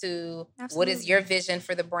scaling this to? Absolutely. What is your vision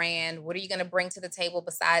for the brand? What are you going to bring to the table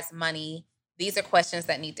besides money? These are questions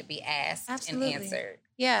that need to be asked and answered.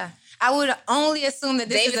 Yeah. I would only assume that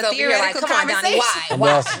this David's is a theoretical conversation.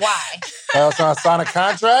 Why? Y'all trying to sign a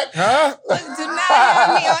contract? Huh? Do not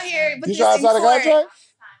have me on here. You trying to sign a contract?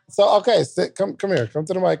 So, okay, come here. Come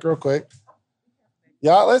to the mic real quick.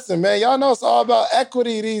 Y'all, listen, man. Y'all know it's all about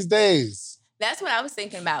equity these days. That's what I was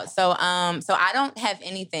thinking about. So I don't have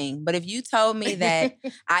anything, but if you told me that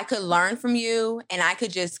I could learn from you and I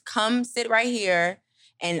could just come sit right here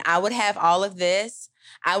and I would have all of this,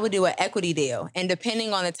 I would do an equity deal. And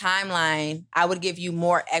depending on the timeline, I would give you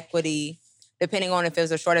more equity depending on if it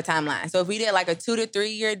was a shorter timeline. So if we did like a 2 to 3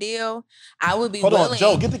 year deal, I would be Hold willing. on,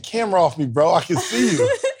 Joe, get the camera off me, bro. I can see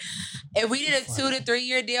you. If we did a 2 to 3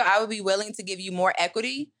 year deal, I would be willing to give you more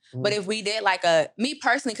equity. Mm. But if we did like me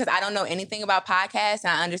personally, because I don't know anything about podcasts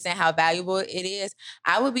and I understand how valuable it is,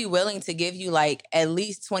 I would be willing to give you like at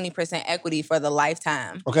least 20% equity for the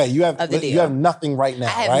lifetime. Okay, you have of the deal. you have nothing right now, I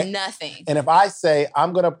have right? nothing. And if I say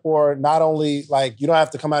I'm gonna pour, not only like you don't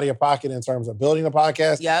have to come out of your pocket in terms of building a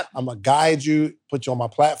podcast. Yep. I'm gonna guide you, put you on my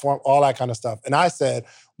platform, all that kind of stuff. And I said,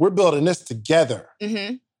 we're building this together.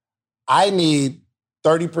 Mm-hmm. I need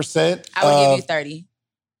 30%. I would give you 30.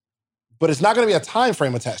 But it's not going to be a time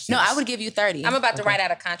frame attached to No, this. I would give you 30. I'm about to write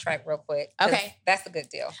out a contract real quick. Okay. That's a good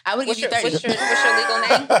deal. I would give you 30. What's your legal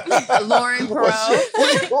name? Lauren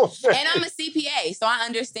Perot. What's your- And I'm a CPA, so I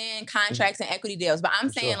understand contracts and equity deals. But I'm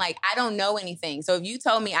saying, like, I don't know anything. So if you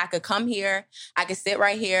told me I could come here, I could sit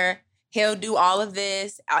right here, he'll do all of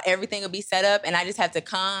this, everything will be set up, and I just have to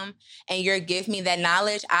come and you'll give me that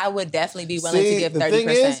knowledge, I would definitely be willing to give 30%. The thing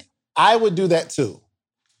is, I would do that too.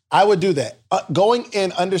 I would do that. Going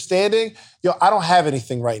in, understanding, I don't have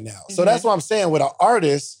anything right now. So that's what I'm saying. With an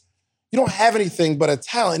artist, you don't have anything but a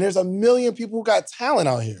talent. There's a million people who got talent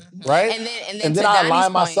out here, right? And then I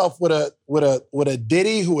align myself with a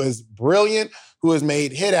Diddy who is brilliant, who has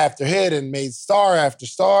made hit after hit and made star after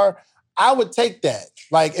star. I would take that.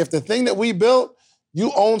 Like, if the thing that we built,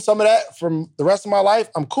 you own some of that from the rest of my life,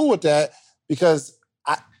 I'm cool with that because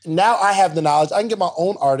now I have the knowledge. I can get my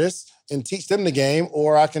own artists and teach them the game,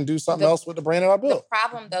 or I can do something else with the brand that I built. The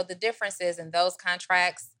problem, though, the difference is in those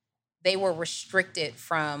contracts, they were restricted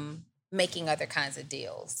from making other kinds of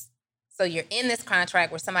deals. So you're in this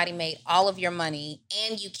contract where somebody made all of your money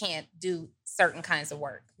and you can't do certain kinds of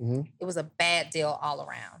work. Mm-hmm. It was a bad deal all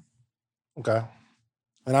around. Okay.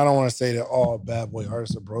 And I don't want to say that all bad boy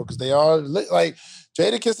artists are broke, because they are lit. Like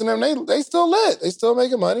Jadakiss and them, they still lit. They still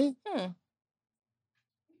making money.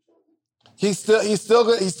 He's still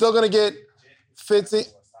gonna get 15.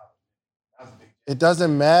 It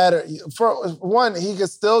doesn't matter. For one, he could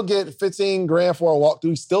still get 15 grand for a walkthrough.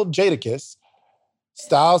 He's still Jadakiss.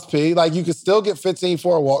 Styles P. Like, you could still get 15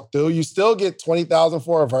 for a walkthrough. You still get 20,000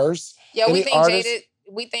 for a verse. Yo, we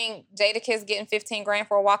think Jadakiss getting 15 grand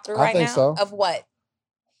for a walkthrough right now? I think so. Of what?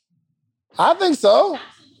 I think so.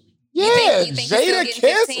 Yeah, you think he's still getting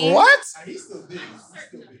 15? Jadakiss. What?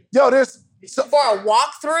 Yo, for a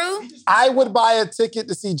walkthrough? I would buy a ticket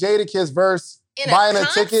to see Jadakiss verse. Buying a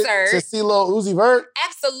ticket to see Lil Uzi Vert?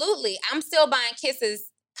 Absolutely. I'm still buying Kiss's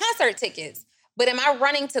concert tickets. But am I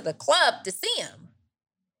running to the club to see him?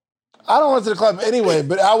 I don't run to the club anyway,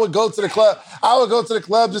 but I would go to the club. I would go to the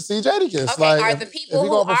club to see Jadakiss. Okay, are the people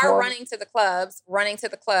who are running to the club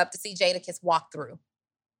to see Jadakiss walk through?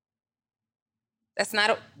 That's not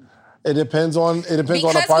a... It depends on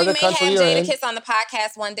the part of the country you're in. Because we may have Jadakiss on the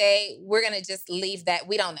podcast one day, we're going to just leave that.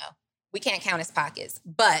 We don't know. We can't count his pockets.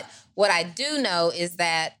 But what I do know is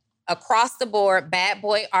that across the board, bad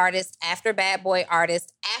boy artist after bad boy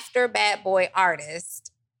artist after bad boy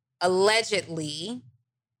artist allegedly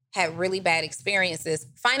had really bad experiences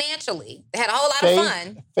financially. They had a whole lot of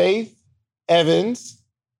fun. Faith Evans,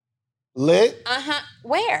 lit.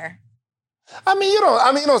 Where? I mean, you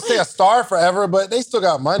don't stay a star forever, but they still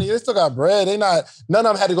got money. They still got bread. None of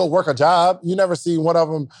them had to go work a job. You never see one of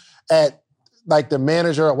them at like the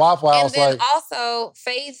manager at Waffle House. And then also,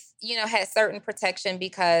 Faith, had certain protection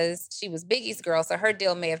because she was Biggie's girl, so her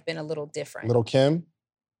deal may have been a little different. Little Kim?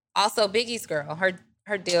 Also, Biggie's girl,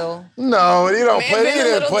 her deal. No, you don't put it. He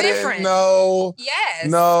didn't put it. No. Yes.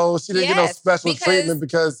 No, she didn't get no special treatment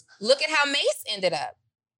because. Look at how Mace ended up.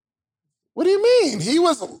 What do you mean? He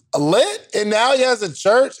was lit, and now he has a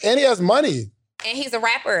church, and he has money. And he's a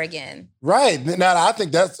rapper again. Right. Now, I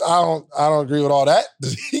think I don't agree with all that.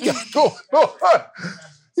 He got going on.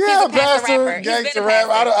 Yeah, pastor, gangster rap.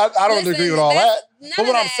 I don't agree with all that. But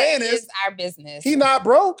what I'm saying is our business. He not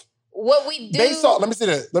broke. What we do. Let me say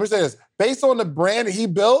this. Based on the brand that he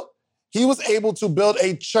built, he was able to build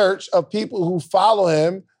a church of people who follow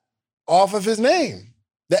him off of his name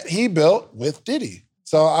that he built with Diddy.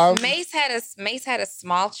 So Mace had a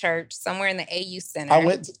small church somewhere in the AU Center. I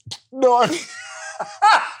went to, no.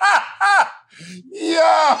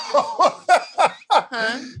 Yo!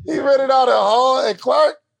 He rented out a hall at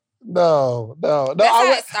Clark? No. That's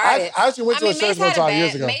how it started. I actually went to a church one time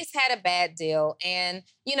years ago. Mace had a bad deal. And,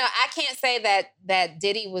 I can't say that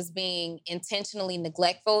Diddy was being intentionally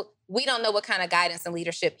neglectful. We don't know what kind of guidance and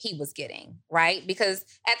leadership he was getting, right? Because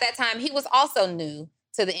at that time, he was also new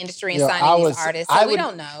to the industry and signing these artists. So we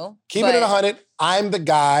don't know. Keep it at 100. I'm the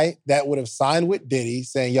guy that would have signed with Diddy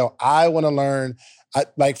saying, yo, I want to learn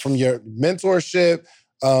like from your mentorship,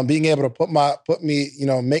 being able to put me,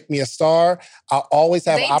 make me a star. I'll always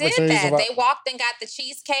have opportunities. They did that. They walked and got the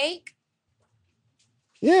cheesecake.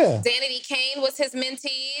 Yeah. Danity Kane was his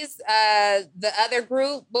mentees. The other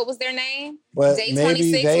group, what was their name? But Day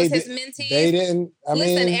 26 was his mentees. They didn't.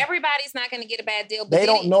 Listen, everybody's not going to get a bad deal. But they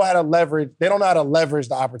don't know how to leverage. They don't know how to leverage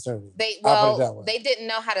the opportunity. They didn't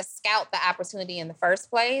know how to scout the opportunity in the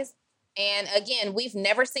first place. And again, we've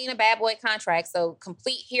never seen a Bad Boy contract, so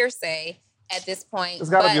complete hearsay at this point. It's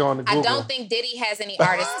got to be on the Google. I don't think Diddy has any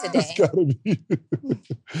artists today.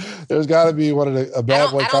 There's got to be one of a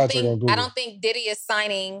Bad Boy contract on Google. I don't think Diddy is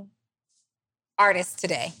signing artists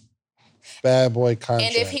today. Bad Boy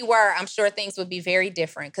contract. And if he were, I'm sure things would be very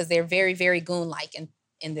different because they're very, very goon-like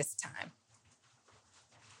in this time.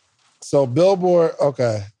 So Billboard,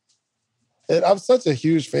 okay. And I'm such a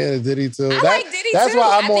huge fan of Diddy too. I like Diddy that's too.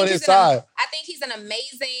 why I'm on his side. I think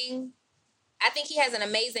he has an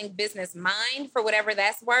amazing business mind for whatever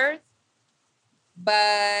that's worth.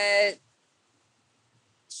 But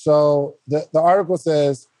so the article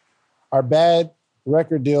says, are bad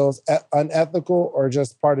record deals unethical or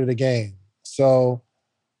just part of the game? So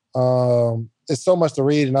it's so much to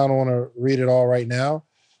read and I don't want to read it all right now,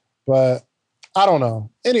 but I don't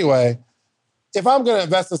know. Anyway, if I'm going to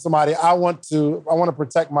invest in somebody, I want to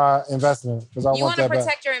protect my investment because you want to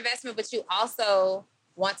protect your investment, but you also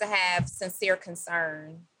want to have sincere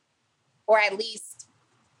concern, or at least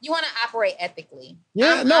you want to operate ethically.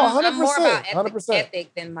 Yeah, 100%. I'm more about 100%.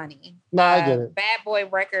 ethic than money. No, I get it. Bad Boy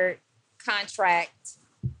record contract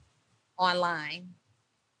online.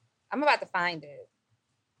 I'm about to find it.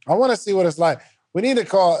 I want to see what it's like. We need to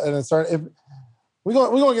call an attorney. We're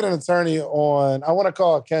gonna get an attorney on. I want to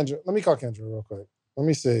call Kendra. Let me call Kendra real quick. Let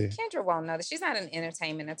me see. Kendra won't know that. She's not an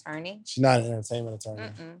entertainment attorney. She's not an entertainment attorney.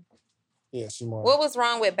 Mm-mm. Yeah, she's more. What was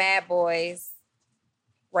wrong with Bad Boys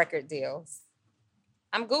record deals?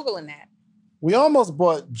 I'm Googling that. We almost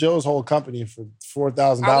bought Joe's whole company for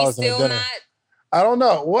 $4,000 Are we in still a dinner. not? I don't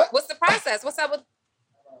know. What's the process? What's up with?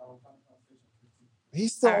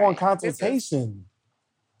 He's still on consultation.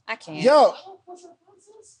 I can't. Yo,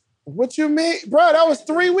 what you mean? Bro, that was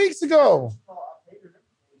 3 weeks ago.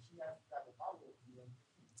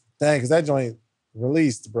 Dang, because that joint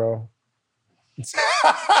released, bro.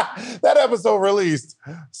 That episode released.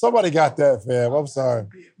 Somebody got that, fam. I'm sorry.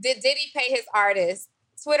 Did Diddy pay his artist?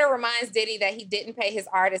 Twitter reminds Diddy that he didn't pay his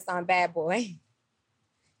artist on Bad Boy.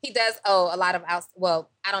 He does owe a lot of I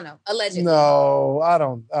don't know. Allegedly. No, I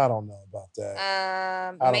don't know about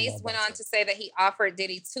that. Mace went on to say that he offered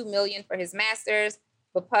Diddy $2 million for his masters,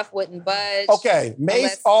 but Puff wouldn't budge. Okay,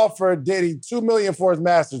 Mace offered Diddy $2 million for his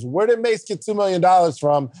masters. Where did Mace get $2 million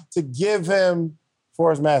from to give him for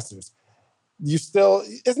his masters?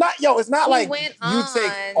 It's not like you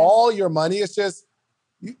take all your money. It's just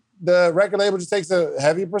the record label just takes a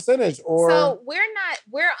heavy percentage. So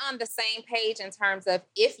we're on the same page in terms of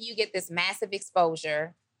if you get this massive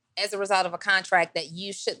exposure as a result of a contract that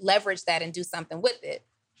you should leverage that and do something with it.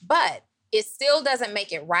 But it still doesn't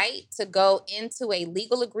make it right to go into a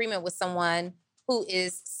legal agreement with someone who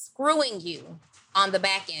is screwing you on the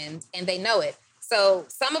back end and they know it. So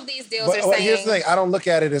some of these deals are saying... Here's the thing. I don't look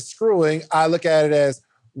at it as screwing. I look at it as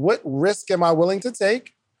what risk am I willing to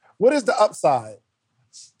take? What is the upside?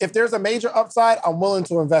 If there's a major upside, I'm willing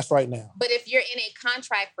to invest right now. But if you're in a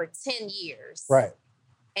contract for 10 years... Right.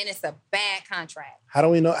 And it's a bad contract. How do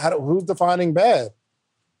we know? Who's defining bad?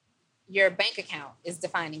 Your bank account is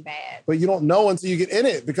defining bad. But you don't know until you get in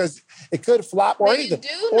it because it could flop or anything.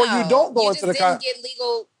 Or you don't go into the contract. You just didn't get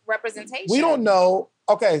legal representation. We don't know.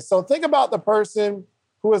 Okay, so think about the person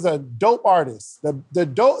who is a dope artist. Think of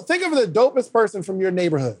the dopest person from your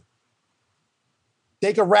neighborhood.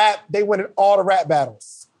 They could rap. They win at all the rap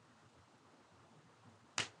battles.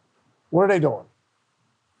 What are they doing?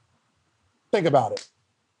 Think about it.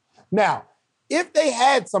 Now, if they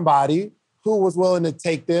had somebody who was willing to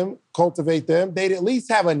take them, cultivate them, they'd at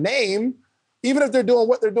least have a name, even if they're doing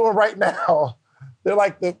what they're doing right now.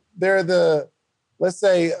 They're the let's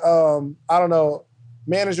say, I don't know,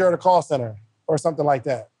 manager at a call center or something like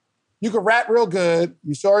that. You could rap real good.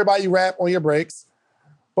 You show everybody you rap on your breaks.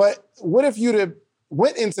 But what if you'd have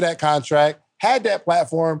went into that contract, had that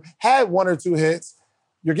platform, had 1 or 2 hits,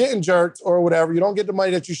 you're getting jerked or whatever, you don't get the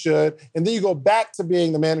money that you should, and then you go back to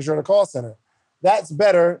being the manager at a call center. That's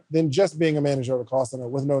better than just being a manager at a call center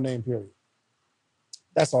with no name, period.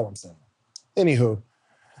 That's all I'm saying. Anywho,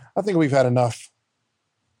 I think we've had enough.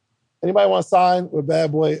 Anybody want to sign with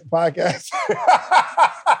Bad Boy Podcast?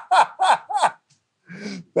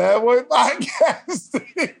 Bad Boy Podcast.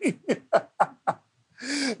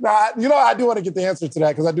 Now, I do want to get the answer to that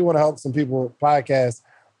because I do want to help some people podcast.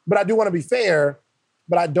 But I do want to be fair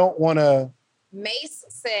but I don't want to. Mace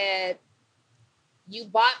said, you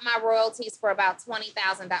bought my royalties for about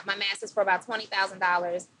 $20,000, my masters for about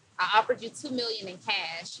 $20,000. I offered you $2 million in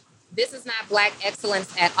cash. This is not Black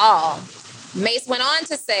excellence at all. Mace went on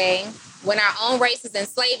to say, when our own race is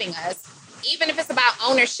enslaving us, even if it's about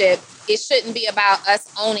ownership, it shouldn't be about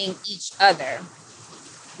us owning each other.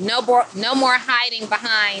 No more hiding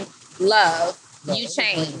behind love. No, you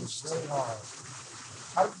change. Really hard.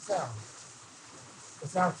 How does it sound? It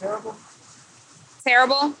sounds terrible?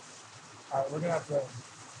 Terrible? All right, we're going to have to...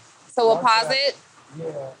 So we'll pause it?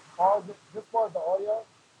 Yeah. Just pause the audio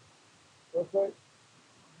real quick.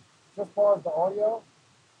 Just pause the audio.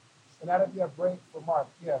 And that'll be a break for Mark.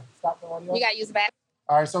 Yeah, stop the audio. You got to use the bathroom.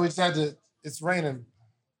 All right, so we just had to... It's raining.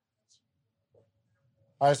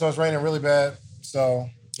 All right, so it's raining really bad. So...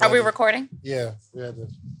 Are we recording? Yeah, we had to...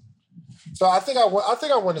 So I think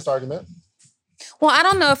I won this argument. Well, I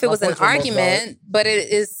don't know if it was an argument, but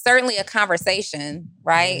it is certainly a conversation,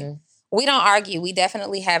 right? Mm-hmm. We don't argue. We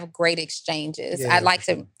definitely have great exchanges. Yeah, I'd like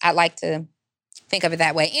to think of it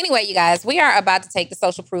that way. Anyway, you guys, we are about to take the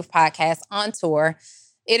Social Proof podcast on tour.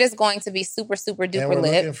 It is going to be super, super duper and we're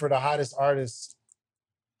lit. looking for the hottest artists.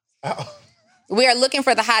 We are looking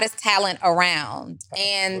for the hottest talent around.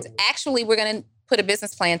 And actually, we're going to put a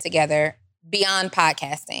business plan together beyond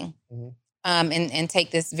podcasting. Mm-hmm. And take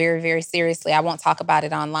this very, very seriously. I won't talk about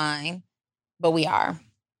it online, but we are.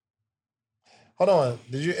 Hold on.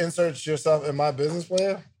 Did you insert yourself in my business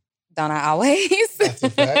plan? Don't I always? That's a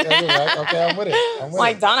fact. Okay, I'm with it.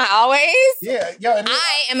 Like, don't I always? Yeah.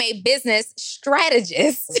 I am a business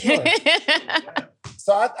strategist. Sure.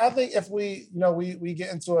 So I think if we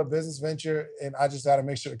get into a business venture, and I just got to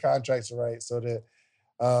make sure the contracts are right so that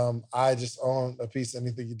I just own a piece of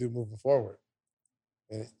anything you do moving forward.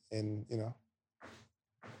 And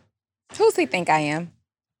who's he think I am?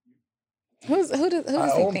 Who does he think I am?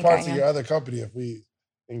 I own parts of your other company if we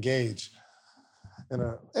engage.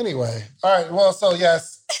 Anyway, all right. Well, so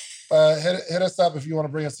yes, hit us up if you want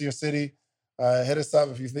to bring us to your city. Hit us up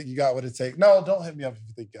if you think you got what it takes. No, don't hit me up if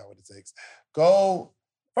you think you got what it takes. Go.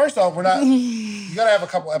 First off, we're not. You got to have a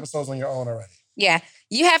couple episodes on your own already. Yeah.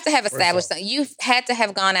 You have to have established something. You've had to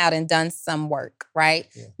have gone out and done some work, right?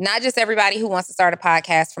 Yeah. Not just everybody who wants to start a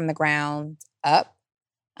podcast from the ground up.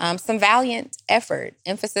 Some valiant effort.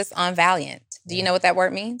 Emphasis on valiant. Do you know what that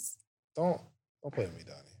word means? Don't play with me,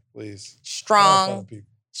 Donnie, please. Strong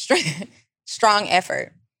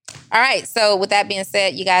effort. All right. So with that being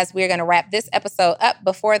said, you guys, we're going to wrap this episode up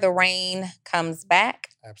before the rain comes back.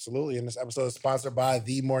 Absolutely. And this episode is sponsored by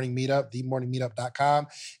The Morning Meetup, themorningmeetup.com.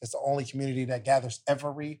 It's the only community that gathers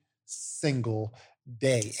every single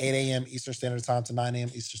day, 8 a.m. Eastern Standard Time to 9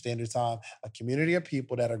 a.m. Eastern Standard Time. A community of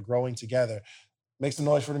people that are growing together. Make some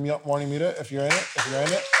noise for the Morning Meetup if you're in it.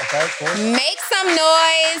 Okay, cool. Make some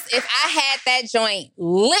noise if I had that joint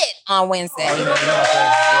lit on Wednesday.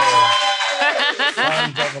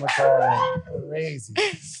 Crazy.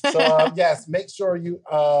 So yes, make sure you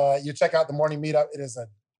check out the Morning Meetup. It is a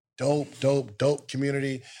dope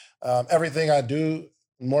community. Everything I do,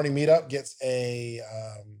 Morning Meetup gets a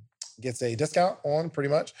discount on pretty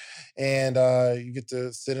much, and you get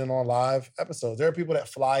to sit in on live episodes. There are people that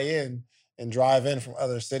fly in and drive in from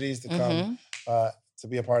other cities to come to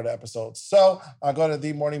be a part of the episode. So go to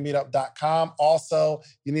themorningmeetup.com. Also,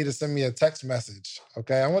 you need to send me a text message,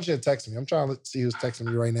 okay? I want you to text me. I'm trying to see who's texting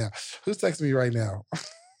me right now. Who's texting me right now?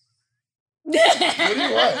 What do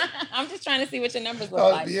you want? I'm just trying to see what your numbers look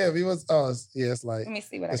like. Yeah, it's like... Let me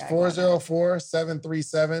see what I got. It's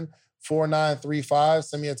 404-737-4935.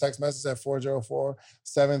 Send me a text message at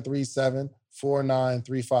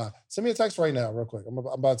 404-737-4935. Send me a text right now, real quick. I'm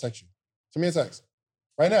about to text you. Send me a text.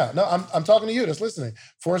 Right now. No, I'm talking to you that's listening.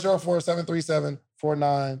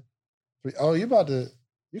 404-737-4935. Oh, you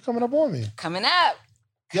coming up on me. Coming up.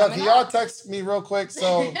 Yeah, can y'all text me real quick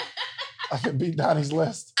so I can beat Donnie's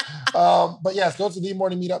list. But yes, go to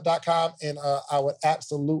themorningmeetup.com and I would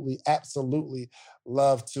absolutely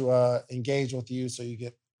love to engage with you so you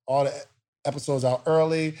get all the episodes out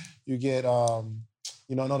early. You get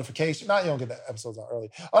notification. You don't get the episodes out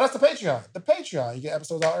early. Oh, that's the Patreon. The Patreon. You get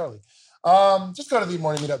episodes out early. Just go to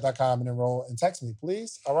themorningmeetup.com and enroll and text me,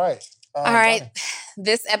 please. All right. All right. Donnie.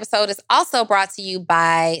 This episode is also brought to you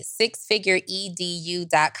by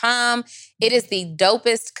sixfigureedu.com. It is the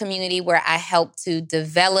dopest community where I help to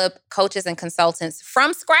develop coaches and consultants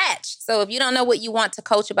from scratch. So if you don't know what you want to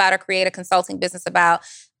coach about or create a consulting business about,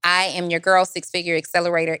 I am your girl, Six Figure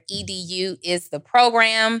Accelerator. EDU is the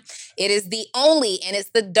program. It is the only and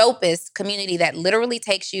it's the dopest community that literally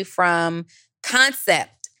takes you from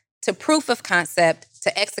concept to proof of concept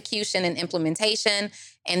to execution and implementation,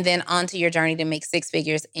 and then onto your journey to make six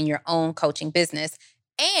figures in your own coaching business.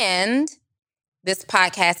 And this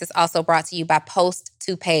podcast is also brought to you by Post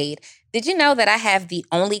to Paid. Did you know that I have the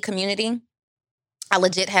only community? I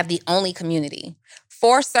legit have the only community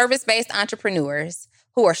for service-based entrepreneurs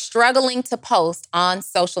who are struggling to post on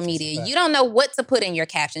social media. You don't know what to put in your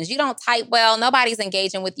captions. You don't type well. Nobody's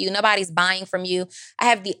engaging with you. Nobody's buying from you. I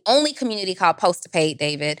have the only community called Post to Paid,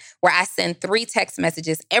 David, where I send 3 text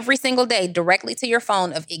messages every single day directly to your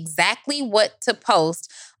phone of exactly what to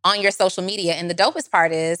post on your social media. And the dopest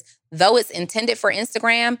part is, though it's intended for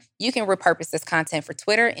Instagram, you can repurpose this content for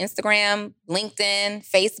Twitter, Instagram, LinkedIn,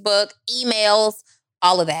 Facebook, emails,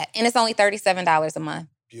 all of that. And it's only $37 a month.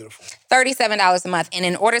 Beautiful. $37 a month. And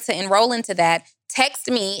in order to enroll into that, text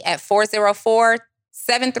me at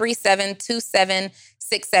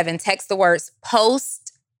 404-737-2767. Text the words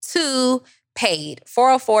Post to Paid,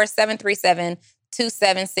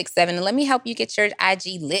 404-737-2767. And let me help you get your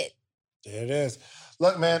IG lit. There it is.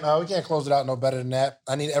 Look, man, we can't close it out no better than that.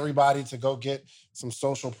 I need everybody to go get some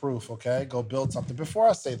social proof, okay? Go build something. Before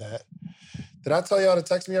I say that, did I tell y'all to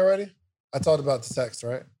text me already? I talked about the text,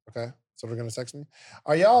 right? Okay. So they're going to text me.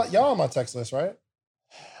 Are y'all on my text list, right?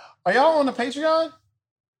 Are y'all on the Patreon?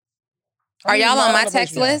 Are y'all on my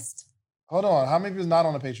text list? Hold on. How many people not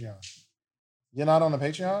on the Patreon? You're not on the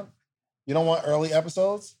Patreon? You don't want early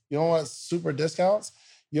episodes? You don't want super discounts?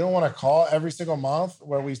 You don't want to call every single month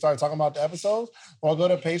where we start talking about the episodes? Well, go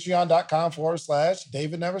to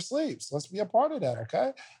patreon.com/David Never Sleeps. Let's be a part of that,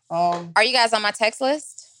 okay? Are you guys on my text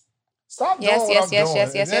list? Stop doing what I'm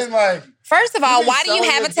doing. Yes. Like, first of all, why do you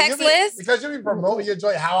have a text list? Because you be promoting your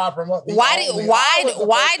joint, how I promote. Why do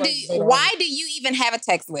you even have a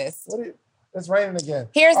text list? It's raining again.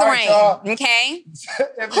 Here's the rain, okay?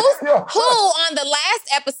 Who on the last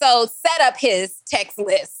episode set up his text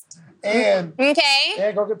list? And go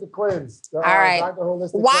get the cleanse. All right.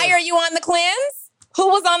 Why are you on the cleanse? Who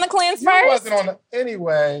was on the cleanse first? You wasn't on the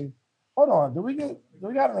anyway. Hold on. Do we got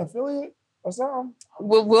an affiliate or something?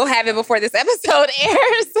 We'll have it before this episode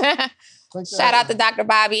airs. Shout out to Dr.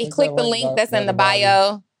 Bobby. Click the link that's in the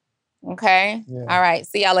bio. Okay. Yeah. All right.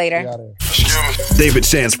 See y'all later. David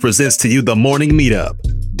Shands presents to you the Morning Meetup.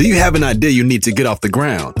 Do you have an idea you need to get off the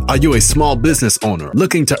ground? Are you a small business owner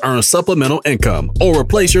looking to earn supplemental income or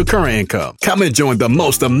replace your current income? Come and join the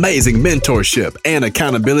most amazing mentorship and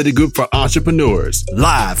accountability group for entrepreneurs.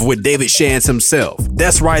 Live with David Shands himself.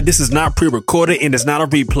 That's right, this is not pre-recorded and it's not a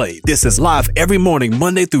replay. This is live every morning,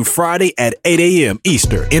 Monday through Friday at 8 a.m.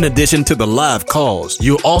 Eastern. In addition to the live calls,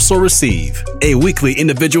 you'll also receive a weekly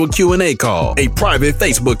individual Q&A call, a private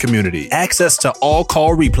Facebook community, access to all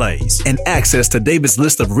call replays, and access to David's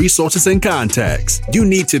list of resources and contacts. You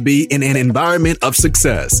need to be in an environment of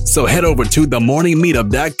success. So head over to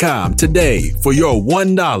themorningmeetup.com today for your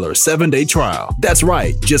 $1 7-day trial. That's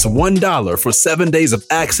right, just $1 for 7 days of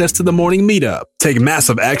access to the Morning Meetup. Take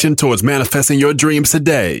massive action towards manifesting your dreams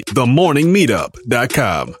today.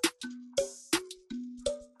 Themorningmeetup.com.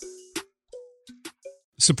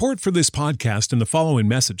 Support for this podcast and the following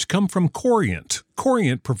message come from Corient.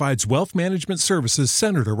 Corient provides wealth management services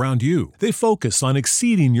centered around you. They focus on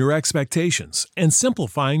exceeding your expectations and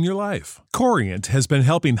simplifying your life. Corient has been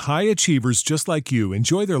helping high achievers just like you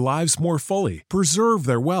enjoy their lives more fully, preserve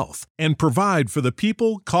their wealth, and provide for the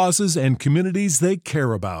people, causes, and communities they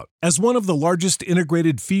care about. As one of the largest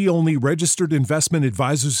integrated fee-only registered investment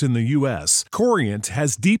advisors in the U.S., Corient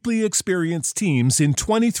has deeply experienced teams in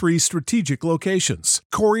 23 strategic locations.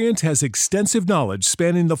 Corient has extensive knowledge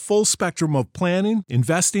spanning the full spectrum of planning,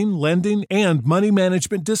 investing, lending, and money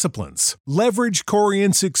management disciplines. Leverage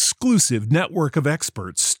Corient's exclusive network of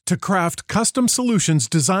experts to craft custom solutions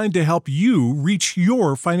designed to help you reach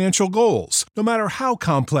your financial goals, no matter how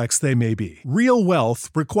complex they may be. Real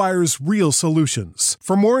wealth requires real solutions.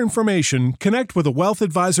 For more information, connect with a wealth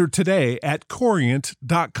advisor today at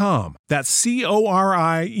Corient.com. That's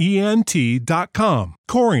Corient.com.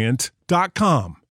 Corient.com.